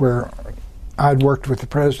speech, where I'd worked with the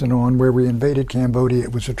president on, where we invaded Cambodia.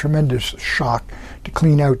 It was a tremendous shock to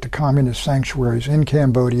clean out the communist sanctuaries in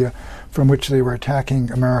Cambodia from which they were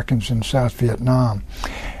attacking Americans in South Vietnam.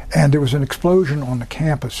 And there was an explosion on the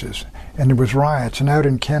campuses, and there was riots. And out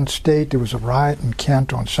in Kent State, there was a riot in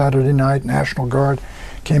Kent on Saturday night. National Guard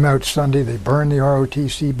came out Sunday. They burned the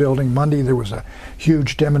ROTC building. Monday, there was a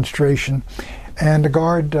huge demonstration. And the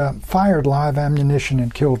Guard fired live ammunition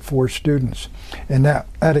and killed 4 students. And that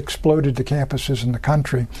exploded the campuses in the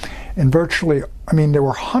country. And virtually, there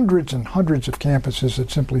were hundreds and hundreds of campuses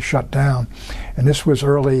that simply shut down. And this was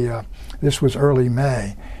early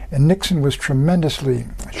May. And Nixon was tremendously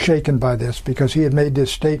shaken by this because he had made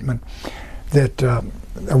this statement that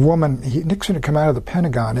Nixon had come out of the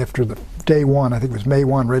Pentagon after the day 1, I think it was May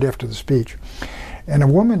 1, right after the speech. And a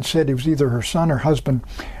woman said, it was either her son or husband,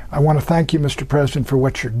 I want to thank you, Mr. President, for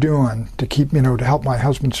what you're doing to keep, to help my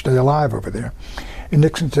husband stay alive over there. And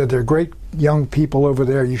Nixon said, they're great young people over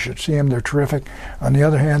there. You should see them. They're terrific. On the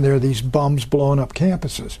other hand, there are these bums blowing up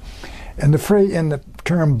campuses. And the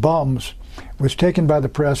term bums was taken by the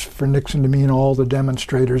press for Nixon to mean all the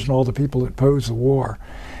demonstrators and all the people that opposed the war.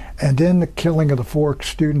 And then the killing of the 4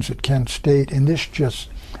 students at Kent State, and this just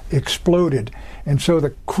exploded. And so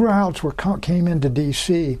the crowds came into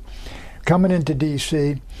D.C.,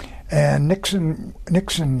 and Nixon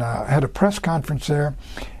had a press conference there.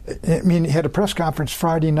 He had a press conference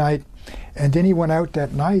Friday night, and then he went out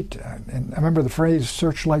that night, and I remember the phrase,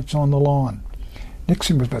 searchlights on the lawn.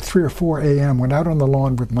 Nixon was about 3 or 4 a.m., went out on the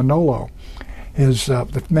lawn with Manolo,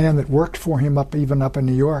 the man that worked for him up in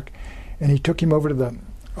New York, and he took him over to the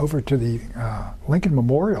Lincoln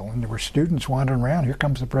Memorial, and there were students wandering around. Here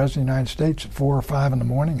comes the President of the United States at 4 or 5 in the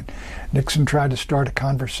morning. And Nixon tried to start a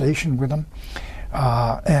conversation with them,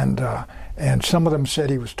 and some of them said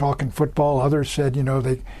he was talking football. Others said, so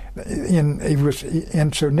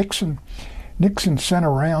Nixon sent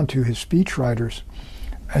around to his speechwriters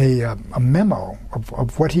a memo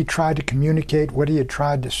of what he tried to communicate, what he had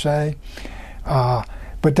tried to say.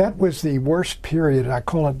 But that was the worst period. I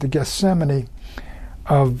call it the Gethsemane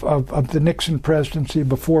of the Nixon presidency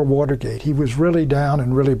before Watergate. He was really down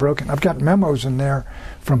and really broken. I've got memos in there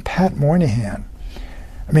from Pat Moynihan.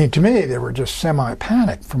 To me, they were just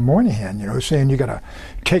semi-panic from Moynihan, saying you got to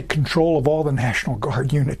take control of all the National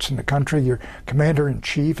Guard units in the country, your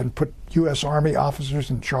commander-in-chief, and put U.S. Army officers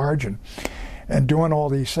in charge and doing all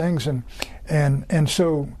these things. And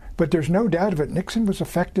so, but there's no doubt of it, Nixon was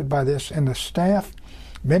affected by this, and the staff,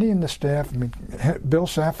 many in the staff, Bill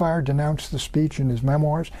Safire denounced the speech in his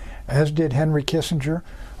memoirs, as did Henry Kissinger,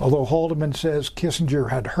 although Haldeman says Kissinger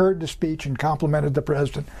had heard the speech and complimented the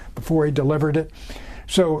president before he delivered it.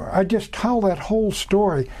 So I just tell that whole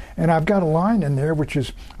story, and I've got a line in there which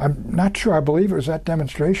is, I'm not sure, I believe it was that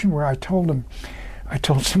demonstration where I told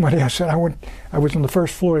somebody, I said I was on the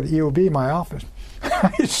first floor of the EOB, my office.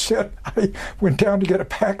 I said, I went down to get a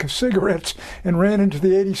pack of cigarettes and ran into the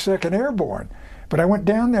 82nd Airborne. But I went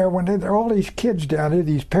down there when there were all these kids down there,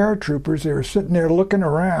 these paratroopers. They were sitting there looking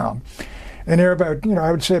around. And they're about,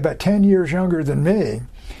 I would say about 10 years younger than me.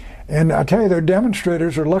 And I tell you, their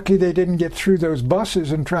demonstrators are lucky they didn't get through those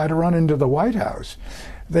buses and try to run into the White House.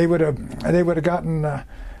 They would have gotten,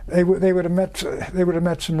 they would have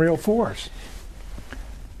met some real force.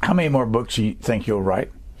 How many more books do you think you'll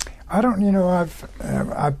write? I don't,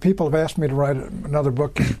 people have asked me to write another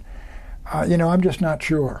book. And, I'm just not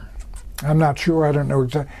sure. I'm not sure. I don't know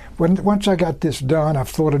exactly. Once I got this done, I've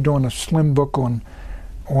thought of doing a slim book on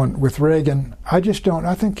with Reagan. I just don't.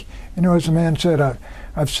 I think, as the man said,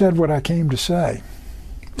 I've said what I came to say.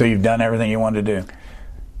 So you've done everything you wanted to do.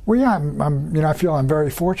 Well, yeah. I feel I'm very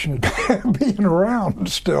fortunate being around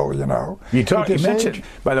still. You mentioned,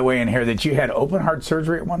 by the way, in here that you had open heart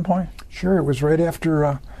surgery at one point. Sure, it was right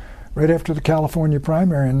after the California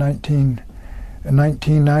primary in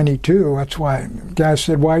 1992. That's why guys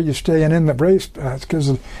said, "Why are you staying in the race?" It's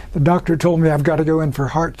because the doctor told me I've got to go in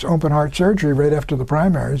for open heart surgery right after the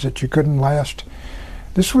primaries. That you couldn't last.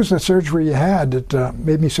 This was the surgery you had that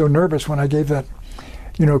made me so nervous when I gave that,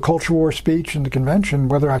 culture war speech in the convention.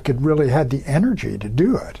 Whether I could really had the energy to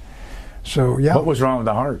do it. So yeah. What was wrong with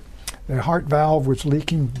the heart? The heart valve was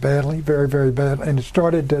leaking badly, very, very bad, and it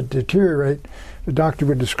started to deteriorate. The doctor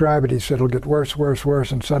would describe it. He said it'll get worse, worse,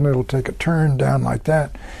 worse, and suddenly it'll take a turn down like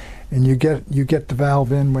that, and you get the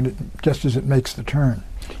valve in just as it makes the turn.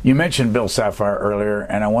 You mentioned Bill Safire earlier,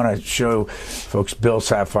 and I want to show folks Bill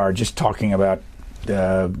Safire just talking about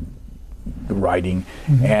the writing,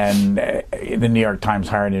 and the New York Times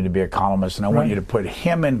hired him to be a columnist, and I want you to put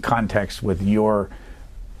him in context with your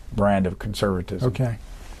brand of conservatism. Okay.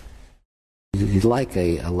 He's like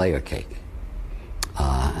a layer cake,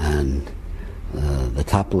 and the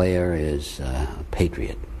top layer is a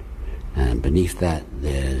patriot, and beneath that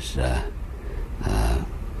there's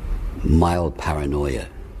mild paranoia,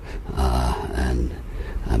 and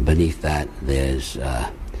beneath that there's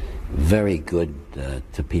very good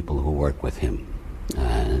to people who work with him,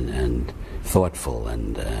 and thoughtful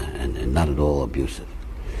and not at all abusive,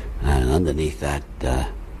 and underneath that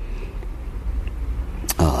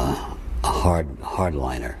a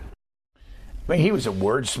hardliner. But he was a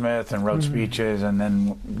wordsmith and wrote speeches and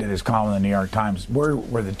then did his column in the New York Times. Where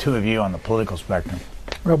were the two of you on the political spectrum?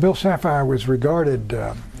 Well, Bill Safire was regarded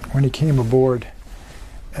when he came aboard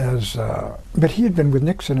as, but he had been with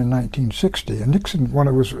Nixon in 1960,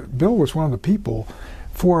 and Bill was one of the people,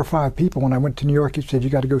 4 or 5 people. When I went to New York, he said, "You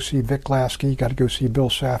got to go see Vic Lasky, you got to go see Bill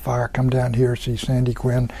Safire, come down here, see Sandy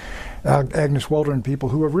Quinn, Agnes Waldron," people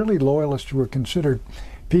who were really loyalists, who were considered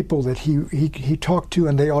people that he talked to,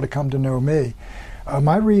 and they ought to come to know me.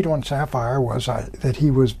 My read on Safire was that he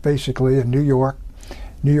was basically a New York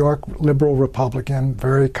liberal Republican,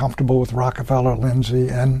 very comfortable with Rockefeller, Lindsay,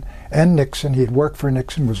 and Nixon. He had worked for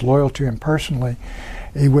Nixon, was loyal to him personally.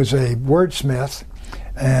 He was a wordsmith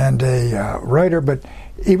and a writer, but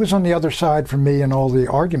he was on the other side from me in all the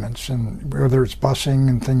arguments, and whether it's busing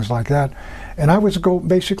and things like that. And I was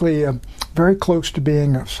basically very close to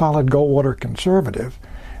being a solid Goldwater conservative.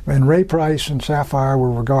 And Ray Price and Safire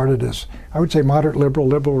were regarded as, I would say, moderate liberal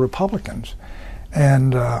Republicans.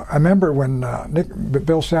 And I remember when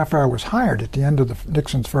Bill Safire was hired at the end of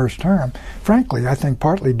Nixon's first term, frankly, I think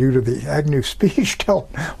partly due to the Agnew speech, telling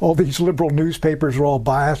all these liberal newspapers were all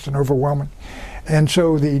biased and overwhelming. And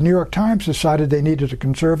so the New York Times decided they needed a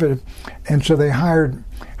conservative, and so they hired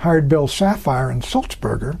Bill Safire and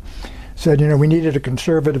Sulzberger, said, we needed a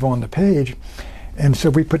conservative on the page. And so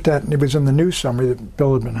we put that, and it was in the news summary that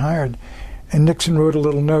Bill had been hired. And Nixon wrote a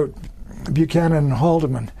little note, Buchanan and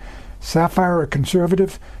Haldeman, "Safire a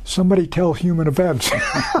conservative? Somebody tell Human Events."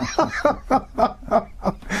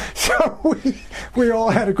 So we all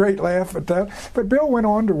had a great laugh at that. But Bill went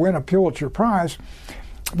on to win a Pulitzer Prize.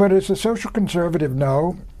 But as a social conservative,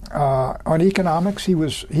 no. On economics,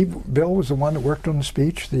 Bill was the one that worked on the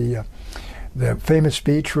speech, the famous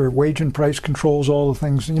speech where wage and price controls all the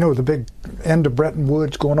things, the big end of Bretton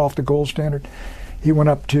Woods, going off the gold standard. He went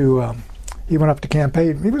up to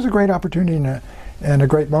campaign. It was a great opportunity and a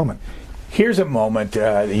great moment. Here's a moment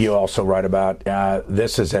that you also write about.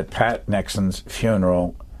 This is at Pat Nixon's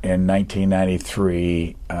funeral in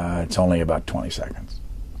 1993. It's only about 20 seconds.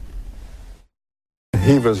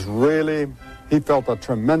 He felt a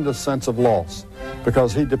tremendous sense of loss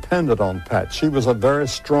because he depended on Pat. She was a very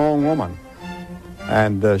strong woman,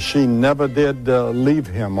 and she never did leave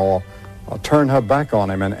him or turn her back on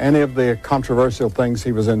him in any of the controversial things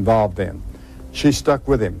he was involved in. She stuck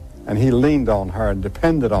with him, and he leaned on her and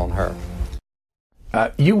depended on her.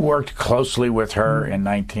 You worked closely with her in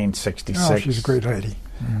 1966. Oh, she's a great lady.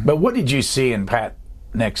 Mm-hmm. But what did you see in Pat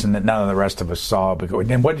Nixon that none of the rest of us saw?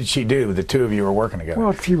 And what did she do? The two of you were working together.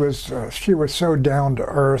 Well, she was so down to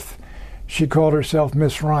earth. She called herself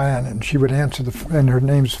Miss Ryan, and she would answer and her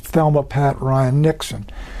name's Thelma Pat Ryan Nixon.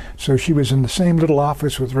 So she was in the same little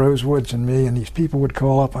office with Rose Woods and me, and these people would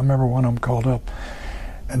call up. I remember one of them called up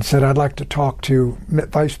and said, "I'd like to talk to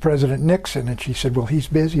Vice President Nixon." And she said, "Well, he's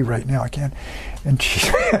busy right now. I can't." And she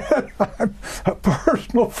said, "I'm a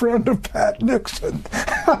personal friend of Pat Nixon."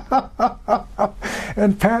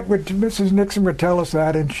 And Mrs. Nixon would tell us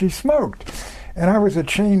that, and she smoked. And I was a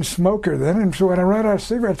chain smoker then, and so when I ran out of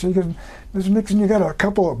cigarettes, she goes, "Mrs. Nixon, you got a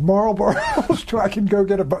couple of Marlboros so I can go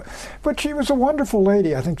get a..." But she was a wonderful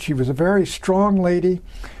lady. I think she was a very strong lady.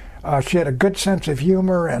 She had a good sense of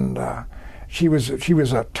humor, and she was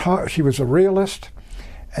a realist,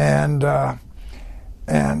 and I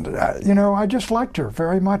just liked her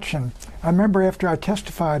very much. And I remember after I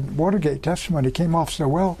testified, Watergate testimony came off so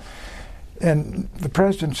well, and the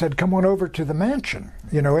president said, "Come on over to the mansion."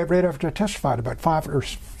 Right after I testified, about 5 or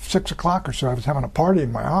 6 o'clock or so, I was having a party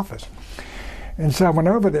in my office. And so I went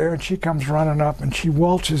over there, and she comes running up, and she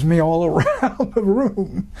waltzes me all around the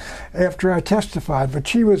room after I testified. But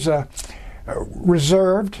she was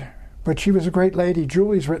reserved, but she was a great lady.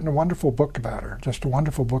 Julie's written a wonderful book about her, just a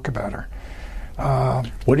wonderful book about her.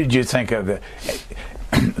 What did you think of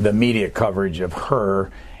the media coverage of her?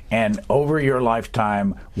 And over your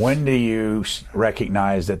lifetime, when do you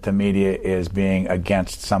recognize that the media is being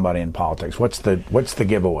against somebody in politics? What's the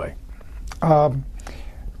giveaway? Well,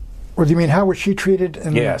 do you mean how was she treated?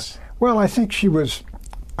 Yes. Well, I think it was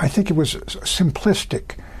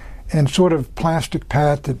simplistic and sort of plastic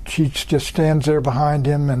Pat, that she just stands there behind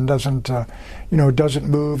him and doesn't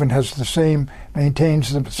move and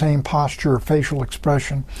maintains the same posture or facial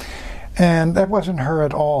expression, and that wasn't her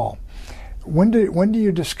at all. When do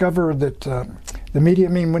you discover that the media?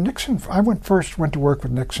 I mean, when Nixon, I first went to work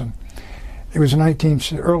with Nixon. It was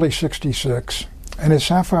early '66, and as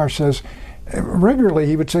Sapphire says, regularly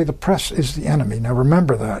he would say the press is the enemy. Now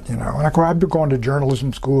remember that, And I'd been going to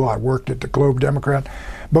journalism school. I worked at the Globe Democrat.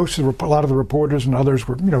 A lot of the reporters and others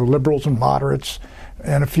were, liberals and moderates,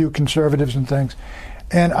 and a few conservatives and things.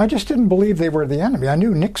 And I just didn't believe they were the enemy. I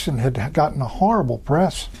knew Nixon had gotten a horrible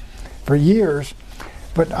press for years.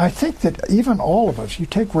 But I think that even all of us, you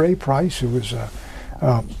take Ray Price, who was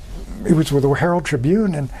with the Herald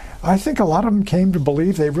Tribune, and I think a lot of them came to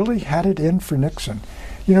believe they really had it in for Nixon.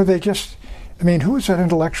 Who was that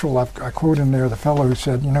intellectual? I quote in there the fellow who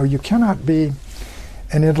said, you cannot be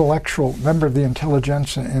an intellectual member of the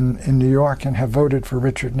intelligentsia in New York and have voted for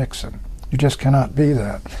Richard Nixon. You just cannot be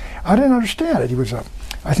that. I didn't understand it.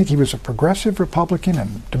 I think he was a progressive Republican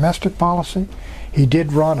in domestic policy. He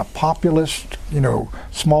did run a populist,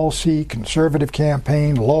 small c conservative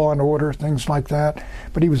campaign, law and order, things like that.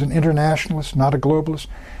 But he was an internationalist, not a globalist.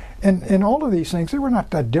 And all of these things, they were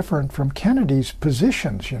not that different from Kennedy's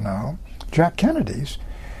positions, Jack Kennedy's.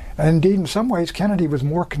 And indeed, in some ways, Kennedy was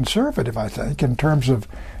more conservative, I think, in terms of,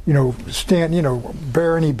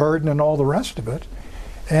 bear any burden and all the rest of it.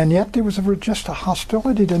 And yet there was just a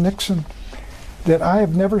hostility to Nixon that I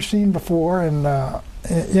have never seen before, and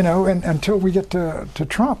until we get to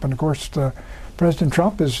Trump. And of course, President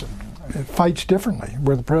Trump fights differently.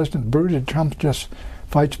 Where the president brooded, Trump just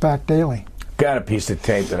fights back daily. Got a piece of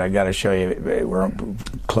tape that I got to show you. We're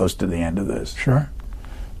close to the end of this. Sure.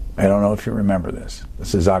 I don't know if you remember this.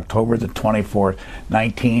 This is October the 24th,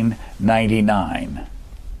 1999.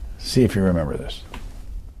 See if you remember this.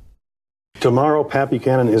 Tomorrow, Pat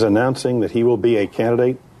Buchanan is announcing that he will be a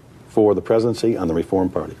candidate for the presidency on the Reform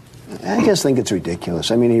Party. I just think it's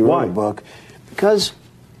ridiculous. I mean, he wrote a book because,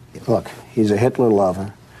 look, he's a Hitler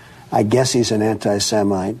lover. I guess he's an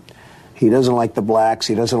anti-Semite. He doesn't like the blacks.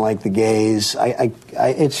 He doesn't like the gays.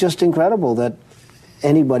 It's just incredible that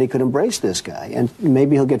anybody could embrace this guy. And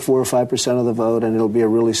maybe he'll get 4 or 5% of the vote, and it'll be a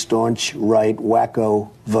really staunch, right, wacko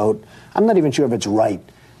vote. I'm not even sure if it's right.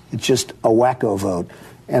 It's just a wacko vote.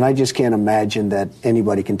 And I just can't imagine that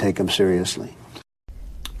anybody can take him seriously.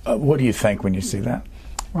 What do you think when you see that?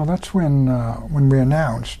 Well, that's when we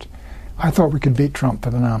announced. I thought we could beat Trump for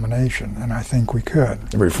the nomination, and I think we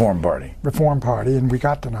could. The Reform Party. Reform Party, and we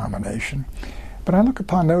got the nomination. But I look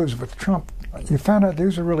upon those with Trump, you found out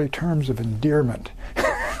those are really terms of endearment.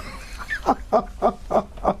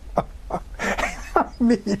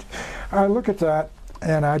 I look at that,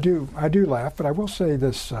 and I do laugh, but I will say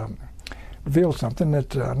this reveals something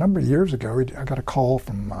that a number of years ago, I got a call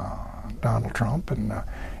from Donald Trump, and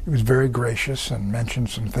he was very gracious and mentioned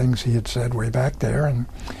some things he had said way back there, and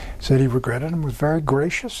said he regretted them, was very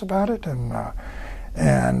gracious about it, and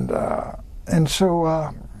And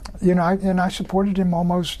so, you know, I supported him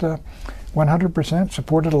almost 100%,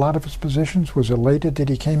 supported a lot of his positions, was elated that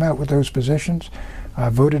he came out with those positions. I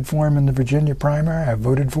voted for him in the Virginia primary. I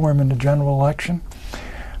voted for him in the general election.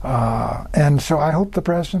 And so I hope the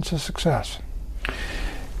president's a success.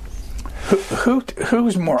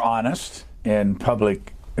 Who's more honest in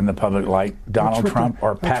the public light, Donald Trump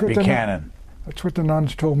or Pat Buchanan? That's what the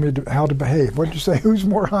nuns told me how to behave. What did you say? Who's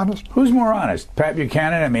more honest? Who's more honest? Pat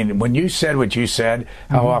Buchanan? I mean, when you said what you said,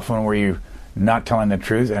 how often were you not telling the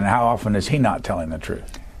truth, and how often is he not telling the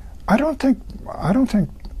truth? I don't think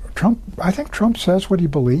Trump. I think Trump says what he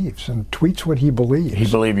believes and tweets what he believes. He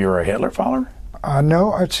believed you were a Hitler follower?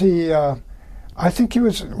 No, I'd see. I think he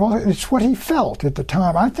was. Well, it's what he felt at the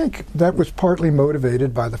time. I think that was partly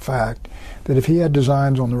motivated by the fact that if he had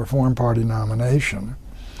designs on the Reform Party nomination,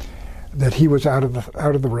 that he was out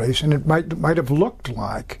of the race, and it might have looked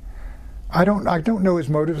like. I don't know his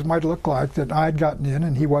motives. It might look like that I'd gotten in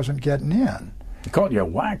and he wasn't getting in. He called you a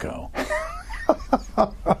wacko.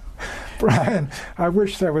 Brian, I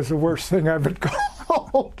wish that was the worst thing I've been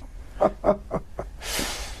called.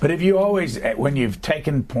 But have you always, when you've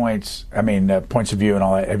taken points of view and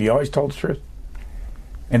all that, have you always told the truth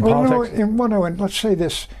in politics? No, and let's say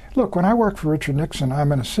this. Look, when I worked for Richard Nixon,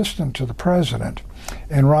 I'm an assistant to the president.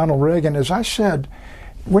 And Ronald Reagan, as I said,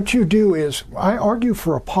 what you do is I argue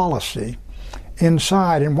for a policy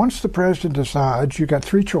inside, and once the president decides, you got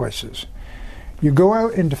three choices. You go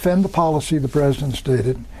out and defend the policy the president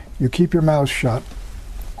stated, you keep your mouth shut,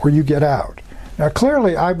 or you get out. Now,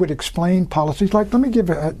 clearly, I would explain policies like, let me give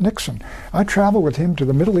Nixon. I traveled with him to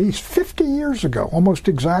the Middle East 50 years ago, almost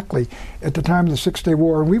exactly at the time of the Six-Day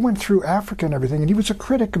War, and we went through Africa and everything, and he was a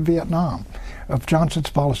critic of Vietnam, of Johnson's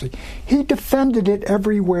policy. He defended it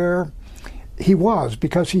everywhere he was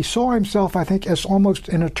because he saw himself, I think, as almost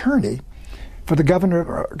an attorney for the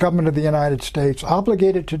government of the United States,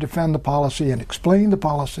 obligated to defend the policy and explain the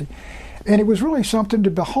policy. And it was really something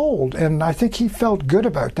to behold, and I think he felt good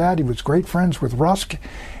about that. He was great friends with Rusk,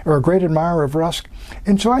 or a great admirer of Rusk.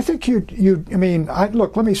 And so I think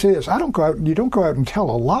look, let me say this. You don't go out and tell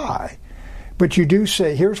a lie, but you do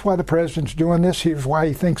say, here's why the president's doing this, here's why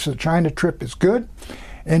he thinks the China trip is good.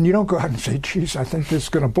 And you don't go out and say, geez, I think this is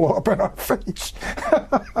going to blow up in our face.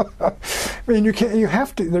 I mean, you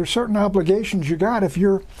have to, there's certain obligations you got if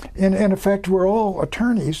you're, in effect, we're all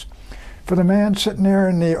attorneys for the man sitting there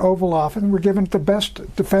in the Oval Office, and we're giving the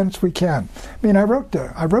best defense we can. I mean, I wrote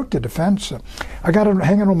the defense. I got it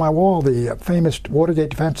hanging on my wall, the famous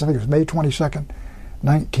Watergate defense. I think it was May 22nd,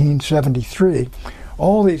 1973.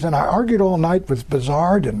 All these, and I argued all night with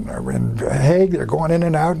Bizard and Haig. They're going in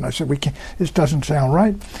and out, and I said, this doesn't sound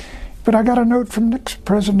right. But I got a note from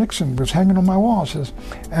President Nixon, was hanging on my wall. It says,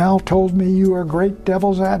 Al told me you are a great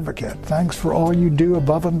devil's advocate. Thanks for all you do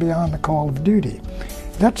above and beyond the call of duty.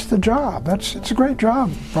 That's the job. It's a great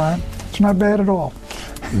job, Brian. It's not bad at all.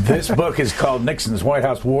 This book is called Nixon's White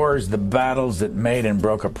House Wars, the Battles That Made and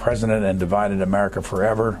Broke a President and Divided America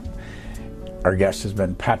Forever. Our guest has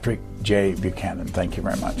been Patrick J. Buchanan. Thank you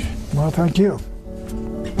very much. Well, thank you.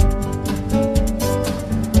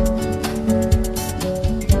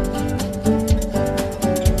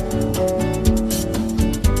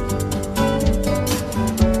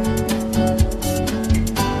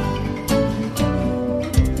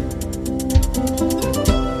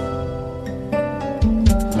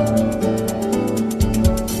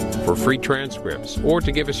 For free transcripts or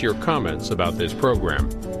to give us your comments about this program,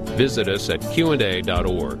 visit us at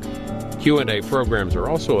Q&A.org. Q&A programs are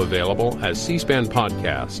also available as C-SPAN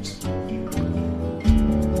podcasts.